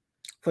God,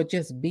 for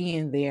just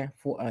being there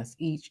for us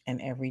each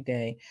and every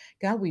day.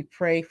 God, we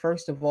pray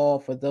first of all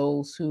for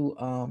those who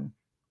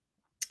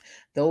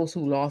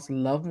lost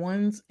loved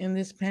ones in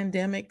this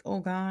pandemic,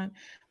 oh God.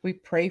 We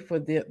pray for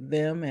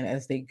them and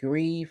as they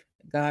grieve,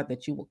 God,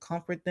 that you will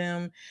comfort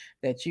them,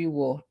 that you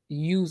will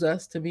use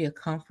us to be a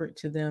comfort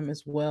to them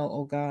as well,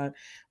 oh God.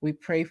 We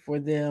pray for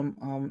them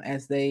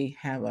as they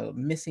have a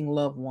missing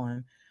loved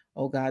one,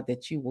 oh God,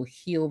 that you will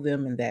heal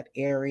them in that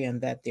area and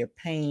that their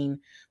pain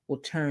will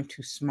turn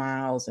to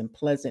smiles and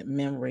pleasant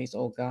memories,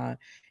 oh God,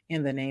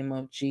 in the name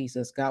of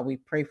Jesus. God, we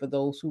pray for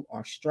those who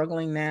are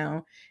struggling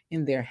now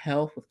in their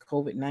health with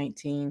COVID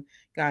 19.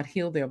 God,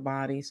 heal their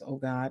bodies, oh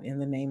God, in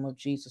the name of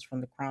Jesus,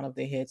 from the crown of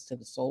their heads to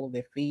the sole of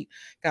their feet.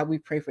 God, we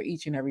pray for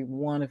each and every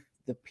one of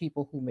the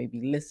people who may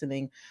be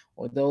listening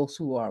or those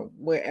who are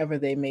wherever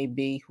they may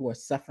be who are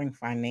suffering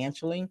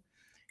financially.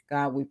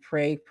 God, we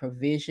pray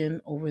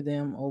provision over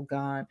them, oh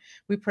God.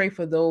 We pray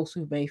for those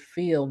who may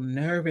feel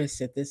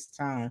nervous at this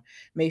time,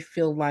 may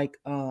feel like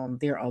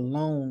they're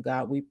alone,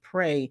 God. We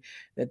pray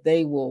that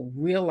they will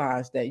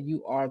realize that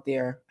you are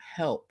their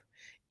help.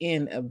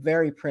 In a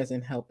very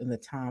present help in the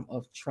time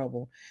of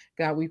trouble.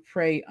 God, we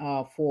pray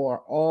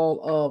for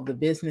all of the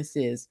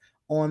businesses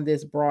on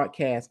this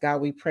broadcast. God,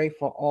 we pray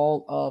for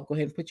all of, go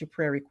ahead and put your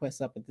prayer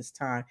requests up at this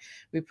time.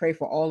 We pray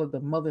for all of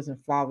the mothers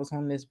and fathers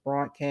on this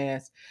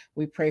broadcast.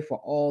 We pray for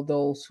all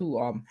those who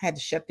had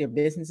to shut their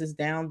businesses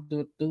down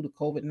due to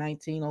COVID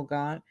 19, oh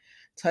God.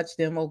 Touch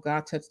them, oh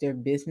God, touch their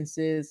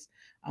businesses,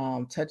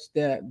 touch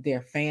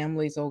their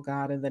families, oh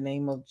God, in the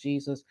name of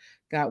Jesus.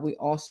 God, we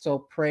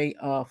also pray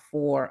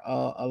for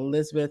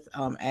Elizabeth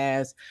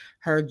as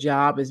her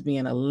job is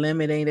being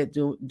eliminated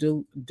due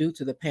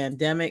to the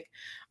pandemic.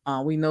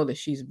 We know that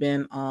she's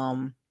been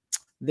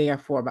there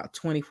for about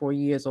 24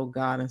 years, oh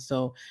God. And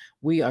so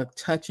we are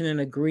touching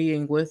and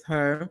agreeing with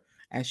her.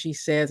 As she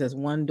says, as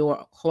one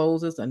door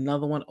closes,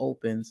 another one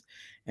opens.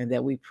 And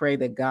that we pray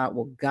that God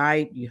will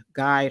guide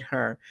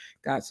her.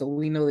 God, so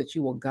we know that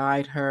you will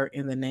guide her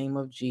in the name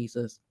of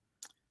Jesus.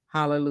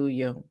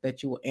 Hallelujah.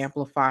 That you will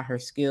amplify her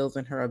skills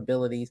and her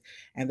abilities,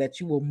 and that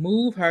you will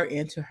move her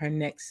into her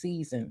next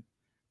season.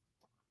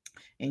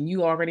 And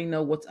you already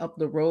know what's up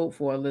the road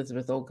for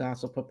Elizabeth, oh God.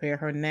 So prepare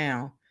her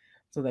now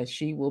so that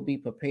she will be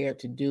prepared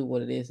to do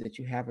what it is that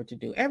you have her to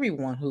do.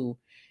 Everyone who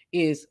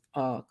is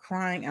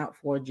crying out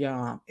for a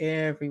job,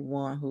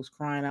 everyone who's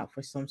crying out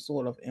for some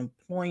sort of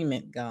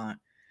employment, God,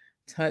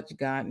 touch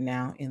God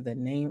now in the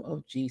name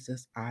of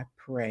Jesus, I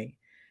pray.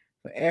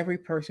 For every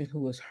person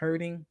who is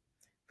hurting,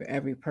 for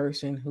every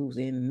person who's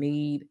in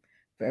need,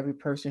 for every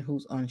person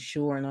who's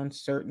unsure and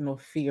uncertain or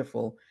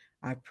fearful,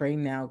 I pray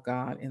now,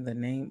 God, in the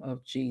name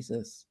of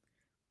Jesus.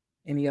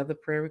 Any other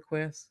prayer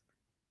requests?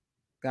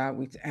 God,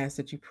 we ask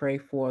that you pray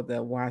for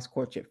the Wise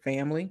Courtship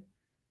family.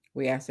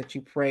 We ask that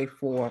you pray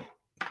for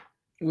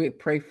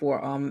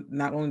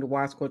not only the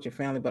Wise Courtship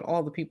family, but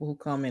all the people who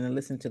come in and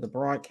listen to the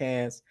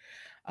broadcast,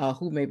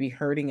 who may be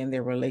hurting in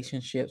their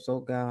relationships,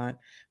 oh God.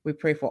 We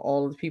pray for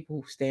all of the people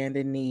who stand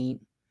in need.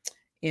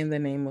 In the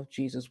name of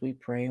Jesus, we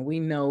pray. And we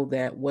know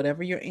that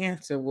whatever your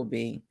answer will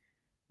be,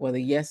 whether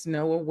yes,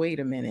 no, or wait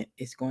a minute,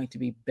 it's going to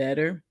be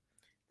better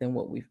than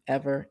what we've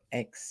ever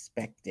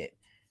expected.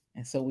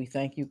 And so we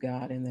thank you,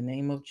 God. In the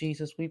name of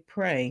Jesus, we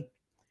pray.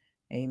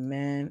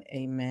 Amen,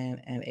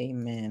 amen, and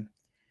amen.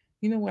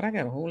 You know what? I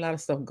got a whole lot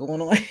of stuff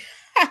going on.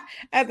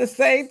 At the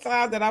same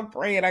time that I'm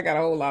praying, I got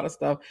a whole lot of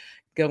stuff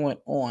going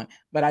on.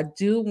 But I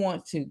do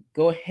want to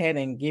go ahead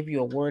and give you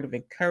a word of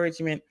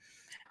encouragement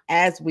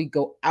as we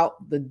go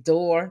out the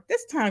door.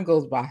 This time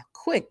goes by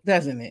quick,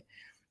 doesn't it?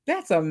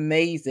 That's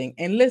amazing.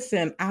 And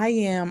listen, I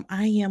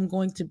am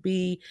going to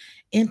be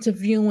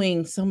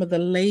interviewing some of the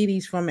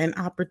ladies from an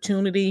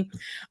opportunity.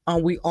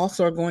 We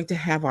also are going to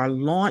have our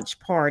launch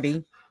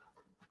party.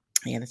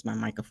 Yeah, that's my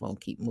microphone.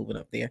 Keep moving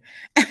up there.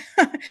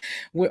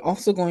 We're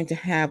also going to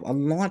have a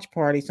launch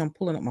party. So I'm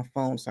pulling up my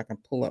phone so I can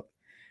pull up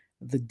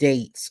the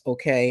dates.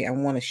 Okay. I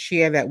want to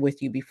share that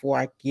with you before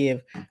I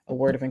give a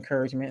word of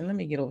encouragement. And let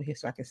me get over here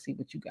so I can see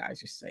what you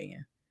guys are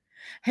saying.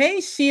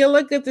 Hey,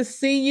 Sheila, good to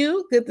see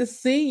you. Good to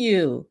see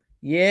you.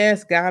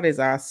 Yes, God is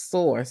our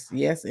source.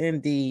 Yes,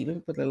 indeed. Let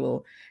me put a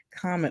little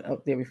comment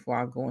up there before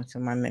I go into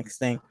my next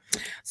thing.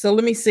 So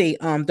let me see.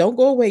 Don't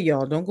go away,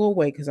 y'all. Don't go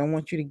away because I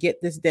want you to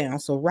get this down.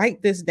 So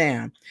write this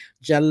down.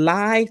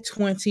 July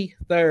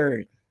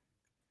 23rd.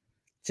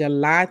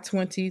 July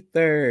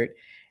 23rd.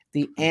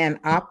 The An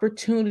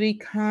Opportunity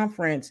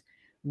Conference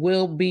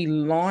will be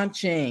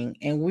launching,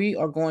 and we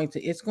are going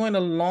to, it's going to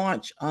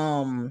launch.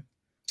 I'm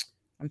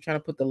trying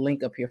to put the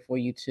link up here for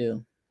you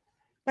too.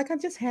 Like I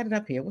just had it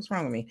up here. What's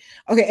wrong with me?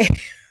 Okay.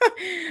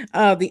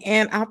 The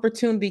An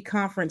Opportunity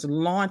Conference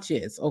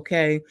launches,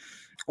 okay,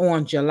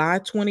 on July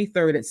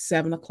 23rd at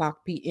 7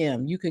 o'clock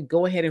p.m. You could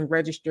go ahead and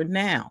register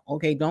now.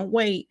 Okay. Don't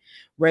wait.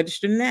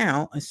 Register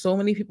now. And so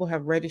many people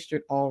have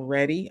registered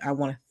already. I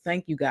want to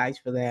thank you guys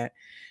for that.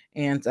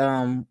 And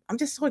I'm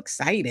just so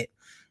excited.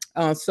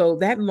 So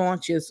that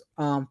launches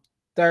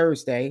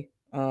Thursday,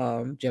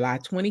 July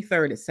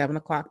 23rd at 7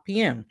 o'clock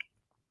p.m.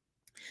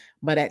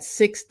 But at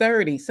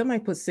 6:30,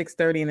 somebody put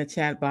 6:30 in the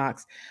chat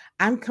box.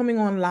 I'm coming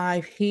on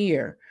live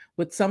here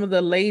with some of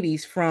the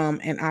ladies from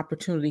an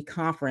opportunity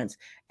conference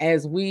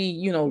as we,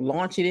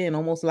 launch it in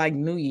almost like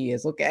New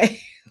Year's,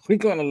 okay? We're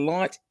going to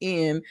launch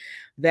in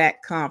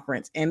that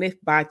conference. And if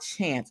by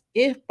chance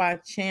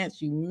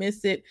you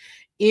miss it,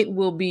 it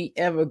will be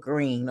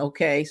evergreen,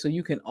 okay? So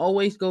you can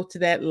always go to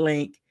that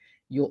link.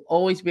 You'll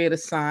always be able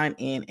to sign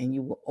in and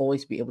you will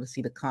always be able to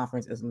see the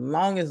conference as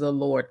long as the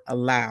Lord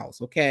allows,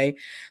 okay?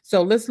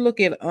 So let's look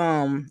at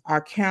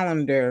our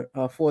calendar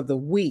for the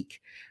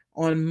week.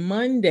 On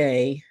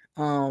Monday,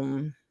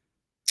 I'm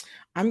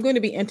going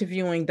to be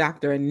interviewing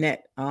Dr.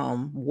 Annette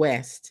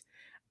West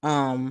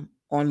on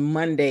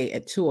Monday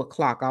at 2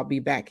 o'clock. I'll be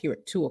back here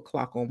at 2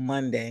 o'clock on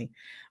Monday,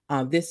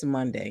 this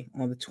Monday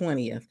on the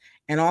 20th.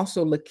 And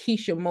also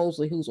Lakeisha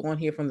Mosley, who's on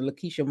here from the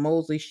Lakeisha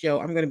Mosley Show.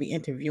 I'm going to be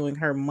interviewing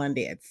her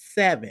Monday at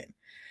 7.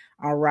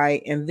 All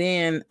right. And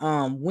then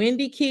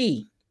Wendy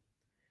Key.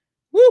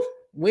 Woo!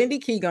 Wendy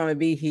Key gonna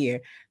be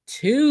here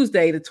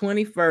Tuesday the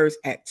 21st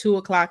at 2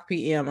 o'clock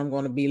p.m. I'm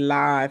going to be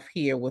live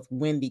here with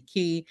Wendy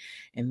Key.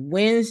 And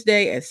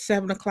Wednesday at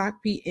 7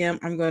 o'clock p.m.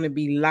 I'm going to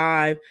be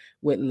live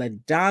with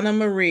LaDonna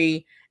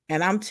Marie.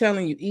 And I'm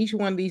telling you, each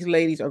one of these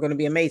ladies are going to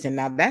be amazing.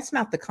 Now, that's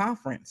not the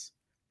conference.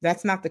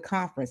 That's not the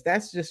conference.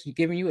 That's just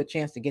giving you a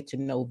chance to get to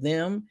know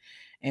them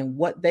and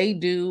what they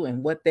do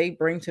and what they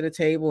bring to the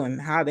table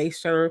and how they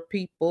serve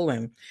people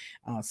and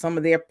some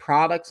of their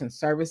products and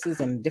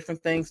services and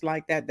different things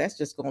like that. That's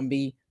just going to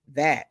be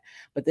that.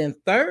 But then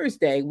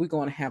Thursday, we're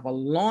going to have a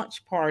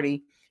launch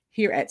party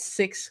here at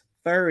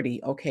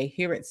 6:30. Okay,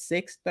 here at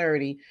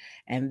 6:30.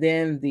 And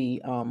then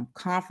the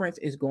conference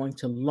is going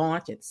to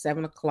launch at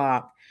 7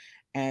 o'clock.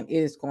 And it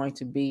is going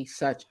to be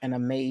such an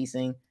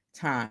amazing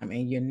time.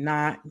 And you're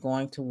not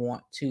going to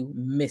want to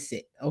miss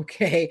it.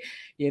 Okay,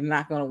 you're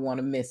not going to want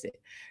to miss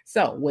it.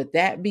 So, with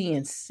that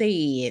being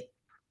said,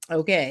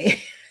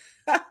 okay.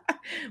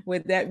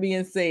 With that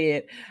being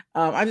said,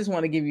 I just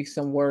want to give you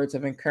some words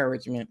of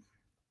encouragement.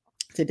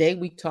 Today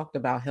we talked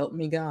about help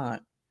me,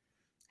 God.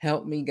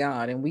 Help me,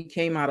 God. And we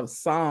came out of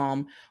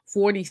Psalm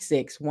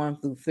 46, 1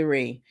 through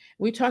 3.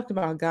 We talked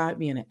about God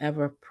being an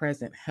ever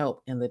present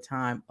help in the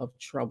time of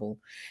trouble.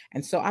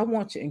 And so I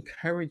want to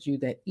encourage you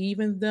that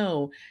even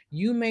though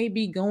you may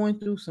be going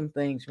through some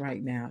things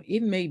right now,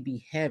 it may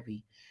be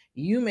heavy.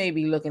 You may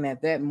be looking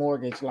at that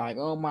mortgage like,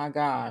 oh my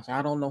gosh,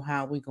 I don't know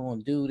how we're going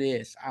to do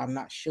this. I'm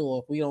not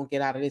sure if we don't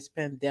get out of this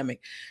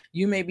pandemic.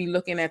 You may be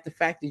looking at the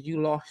fact that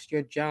you lost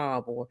your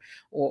job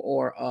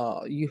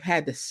or you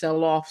had to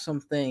sell off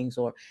some things,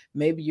 or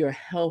maybe your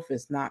health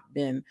has not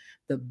been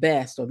the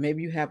best, or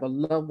maybe you have a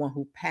loved one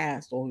who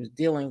passed or who's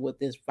dealing with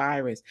this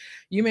virus.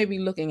 You may be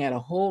looking at a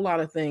whole lot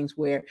of things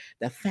where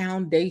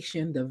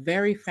the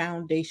very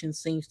foundation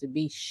seems to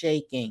be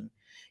shaking.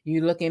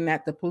 You're looking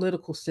at the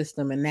political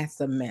system and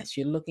that's a mess.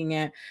 You're looking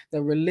at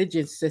the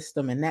religious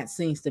system and that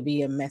seems to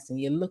be a mess. And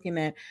you're looking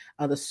at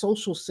the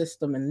social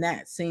system and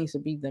that seems to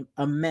be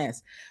a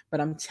mess.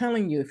 But I'm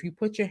telling you, if you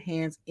put your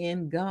hands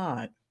in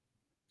God,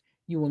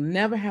 you will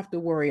never have to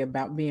worry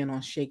about being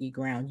on shaky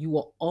ground. You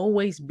will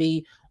always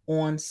be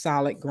on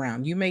solid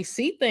ground. You may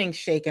see things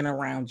shaking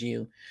around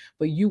you,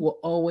 but you will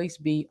always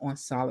be on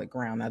solid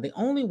ground. Now, the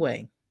only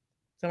way,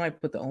 somebody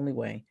put the only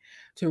way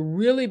to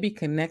really be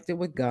connected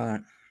with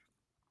God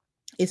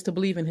is to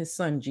believe in his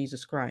son,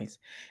 Jesus Christ.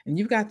 And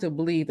you've got to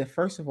believe that,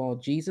 first of all,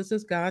 Jesus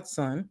is God's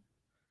son.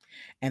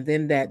 And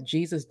then that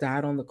Jesus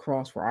died on the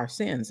cross for our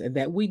sins, and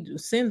that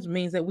sins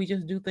means that we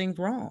just do things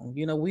wrong.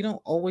 We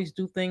don't always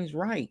do things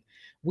right.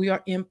 We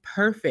are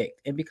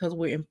imperfect, and because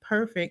we're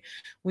imperfect,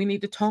 we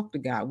need to talk to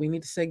God. We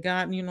need to say,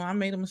 God, I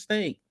made a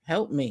mistake.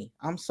 Help me.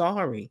 I'm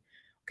sorry.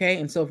 Okay.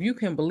 And so if you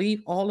can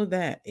believe all of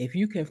that, if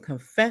you can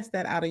confess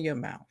that out of your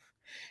mouth,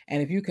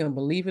 and if you can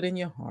believe it in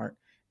your heart,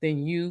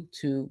 then you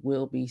too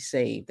will be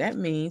saved. That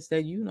means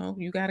that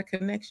you got a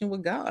connection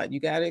with God. You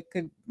got it,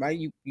 right?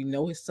 You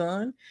know His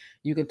Son.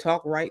 You can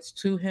talk rights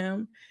to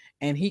Him,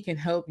 and He can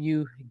help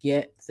you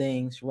get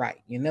things right.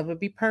 You'll never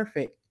be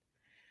perfect,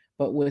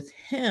 but with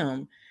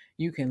Him,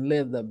 you can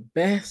live the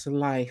best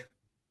life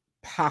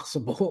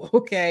possible.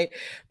 Okay,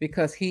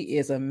 because He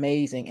is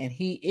amazing, and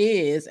He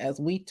is, as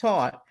we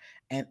taught,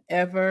 an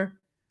ever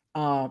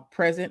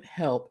present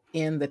help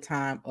in the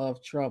time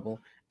of trouble.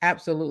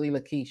 Absolutely,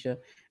 Lakeisha.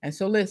 And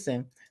so,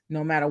 listen,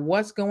 no matter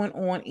what's going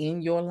on in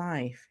your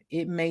life,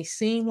 it may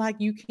seem like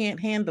you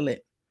can't handle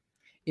it.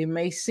 It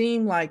may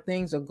seem like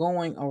things are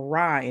going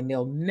awry and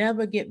they'll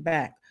never get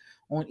back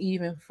on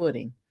even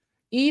footing.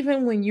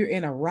 Even when you're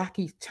in a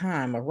rocky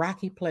time, a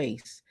rocky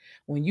place,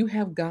 when you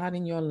have God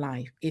in your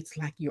life, it's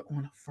like you're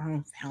on a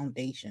firm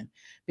foundation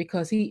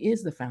because He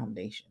is the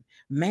foundation.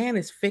 Man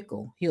is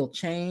fickle. He'll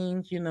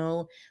change,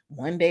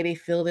 One day they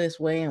feel this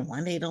way and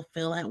one day they'll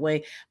feel that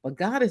way. But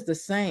God is the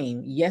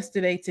same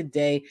yesterday,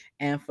 today,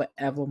 and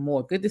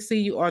forevermore. Good to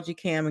see you, RG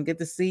Cam, and good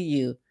to see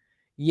you.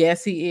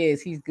 Yes, He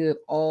is. He's good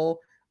all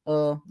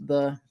of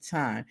the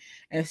time.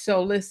 And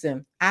so,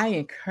 listen, I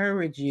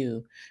encourage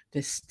you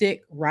to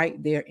stick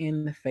right there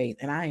in the faith.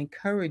 And I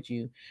encourage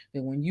you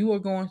that when you are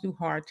going through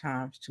hard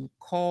times, to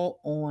call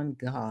on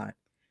God,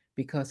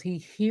 because He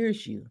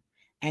hears you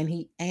and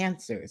He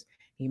answers.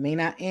 He may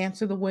not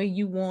answer the way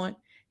you want.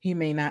 He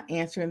may not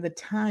answer in the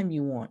time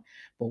you want,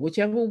 but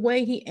whichever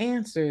way He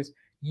answers,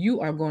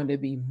 you are going to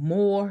be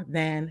more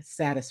than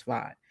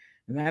satisfied.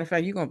 As a matter of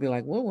fact, you're going to be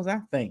like, what was I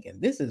thinking?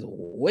 This is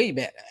way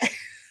better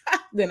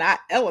than I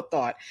ever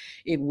thought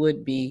it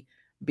would be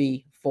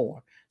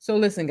before. So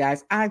listen,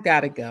 guys, I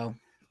gotta go.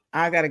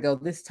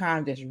 This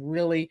time just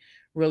really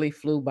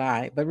flew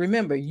by. But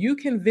remember, you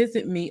can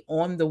visit me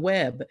on the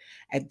web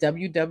at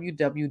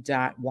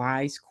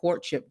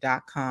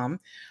www.wisecourtship.com.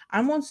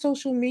 I'm on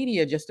social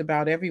media just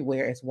about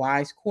everywhere as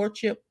Wise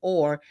Courtship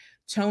or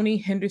Toni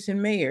Henderson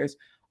Mayers.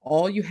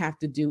 All you have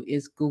to do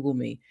is Google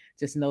me.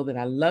 Just know that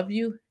I love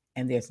you,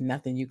 and there's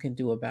nothing you can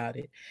do about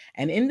it.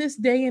 And in this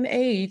day and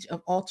age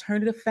of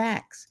alternative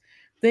facts,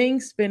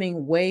 things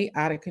spinning way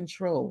out of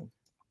control,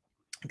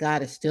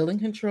 God is still in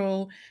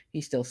control. He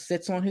still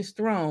sits on His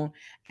throne.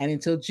 And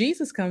until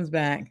Jesus comes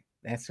back,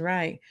 that's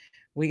right,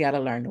 we got to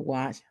learn to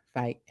watch,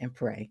 fight, and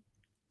pray.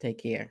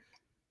 Take care.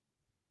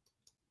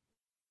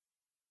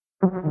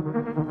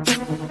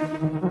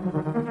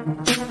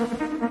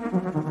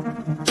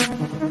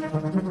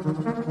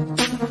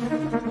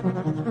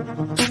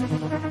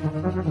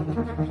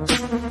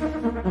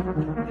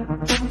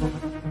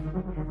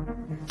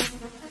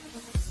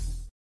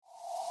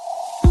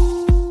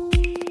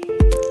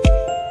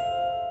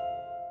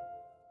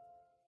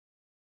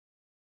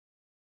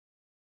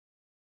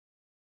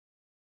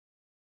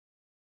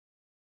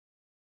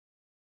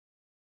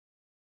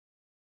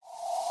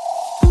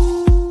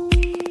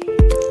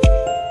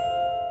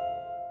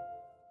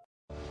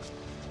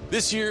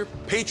 This year,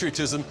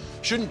 patriotism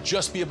shouldn't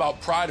just be about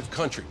pride of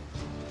country.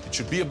 It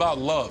should be about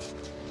love.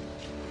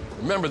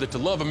 Remember that to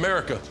love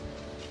America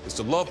is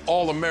to love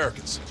all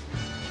Americans,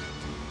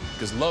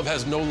 because love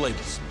has no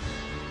labels.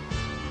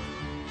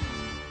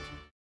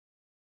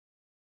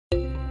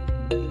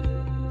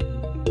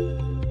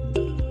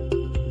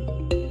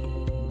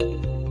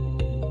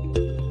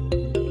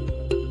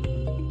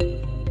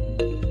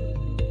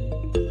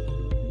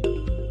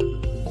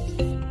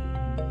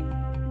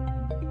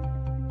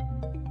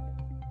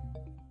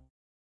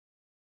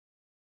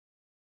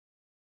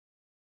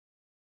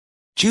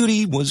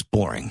 Judy was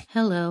boring.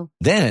 Hello.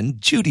 Then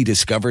Judy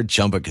discovered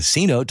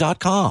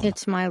ChumbaCasino.com.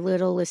 It's my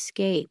little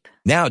escape.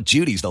 Now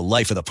Judy's the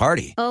life of the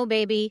party. Oh,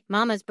 baby,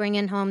 mama's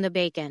bringing home the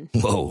bacon.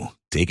 Whoa,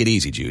 take it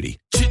easy, Judy.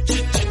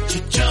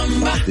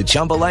 The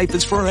Chumba life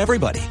is for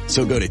everybody.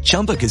 So go to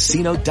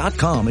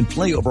ChumbaCasino.com and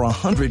play over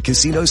 100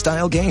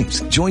 casino-style games.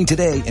 Join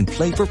today and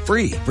play for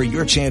free for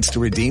your chance to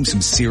redeem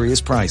some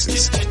serious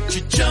prizes.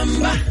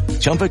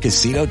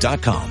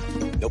 ChumbaCasino.com.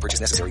 No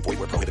purchase necessary. Void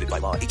where prohibited by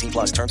law.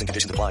 18+ terms and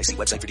conditions apply. See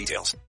website for details.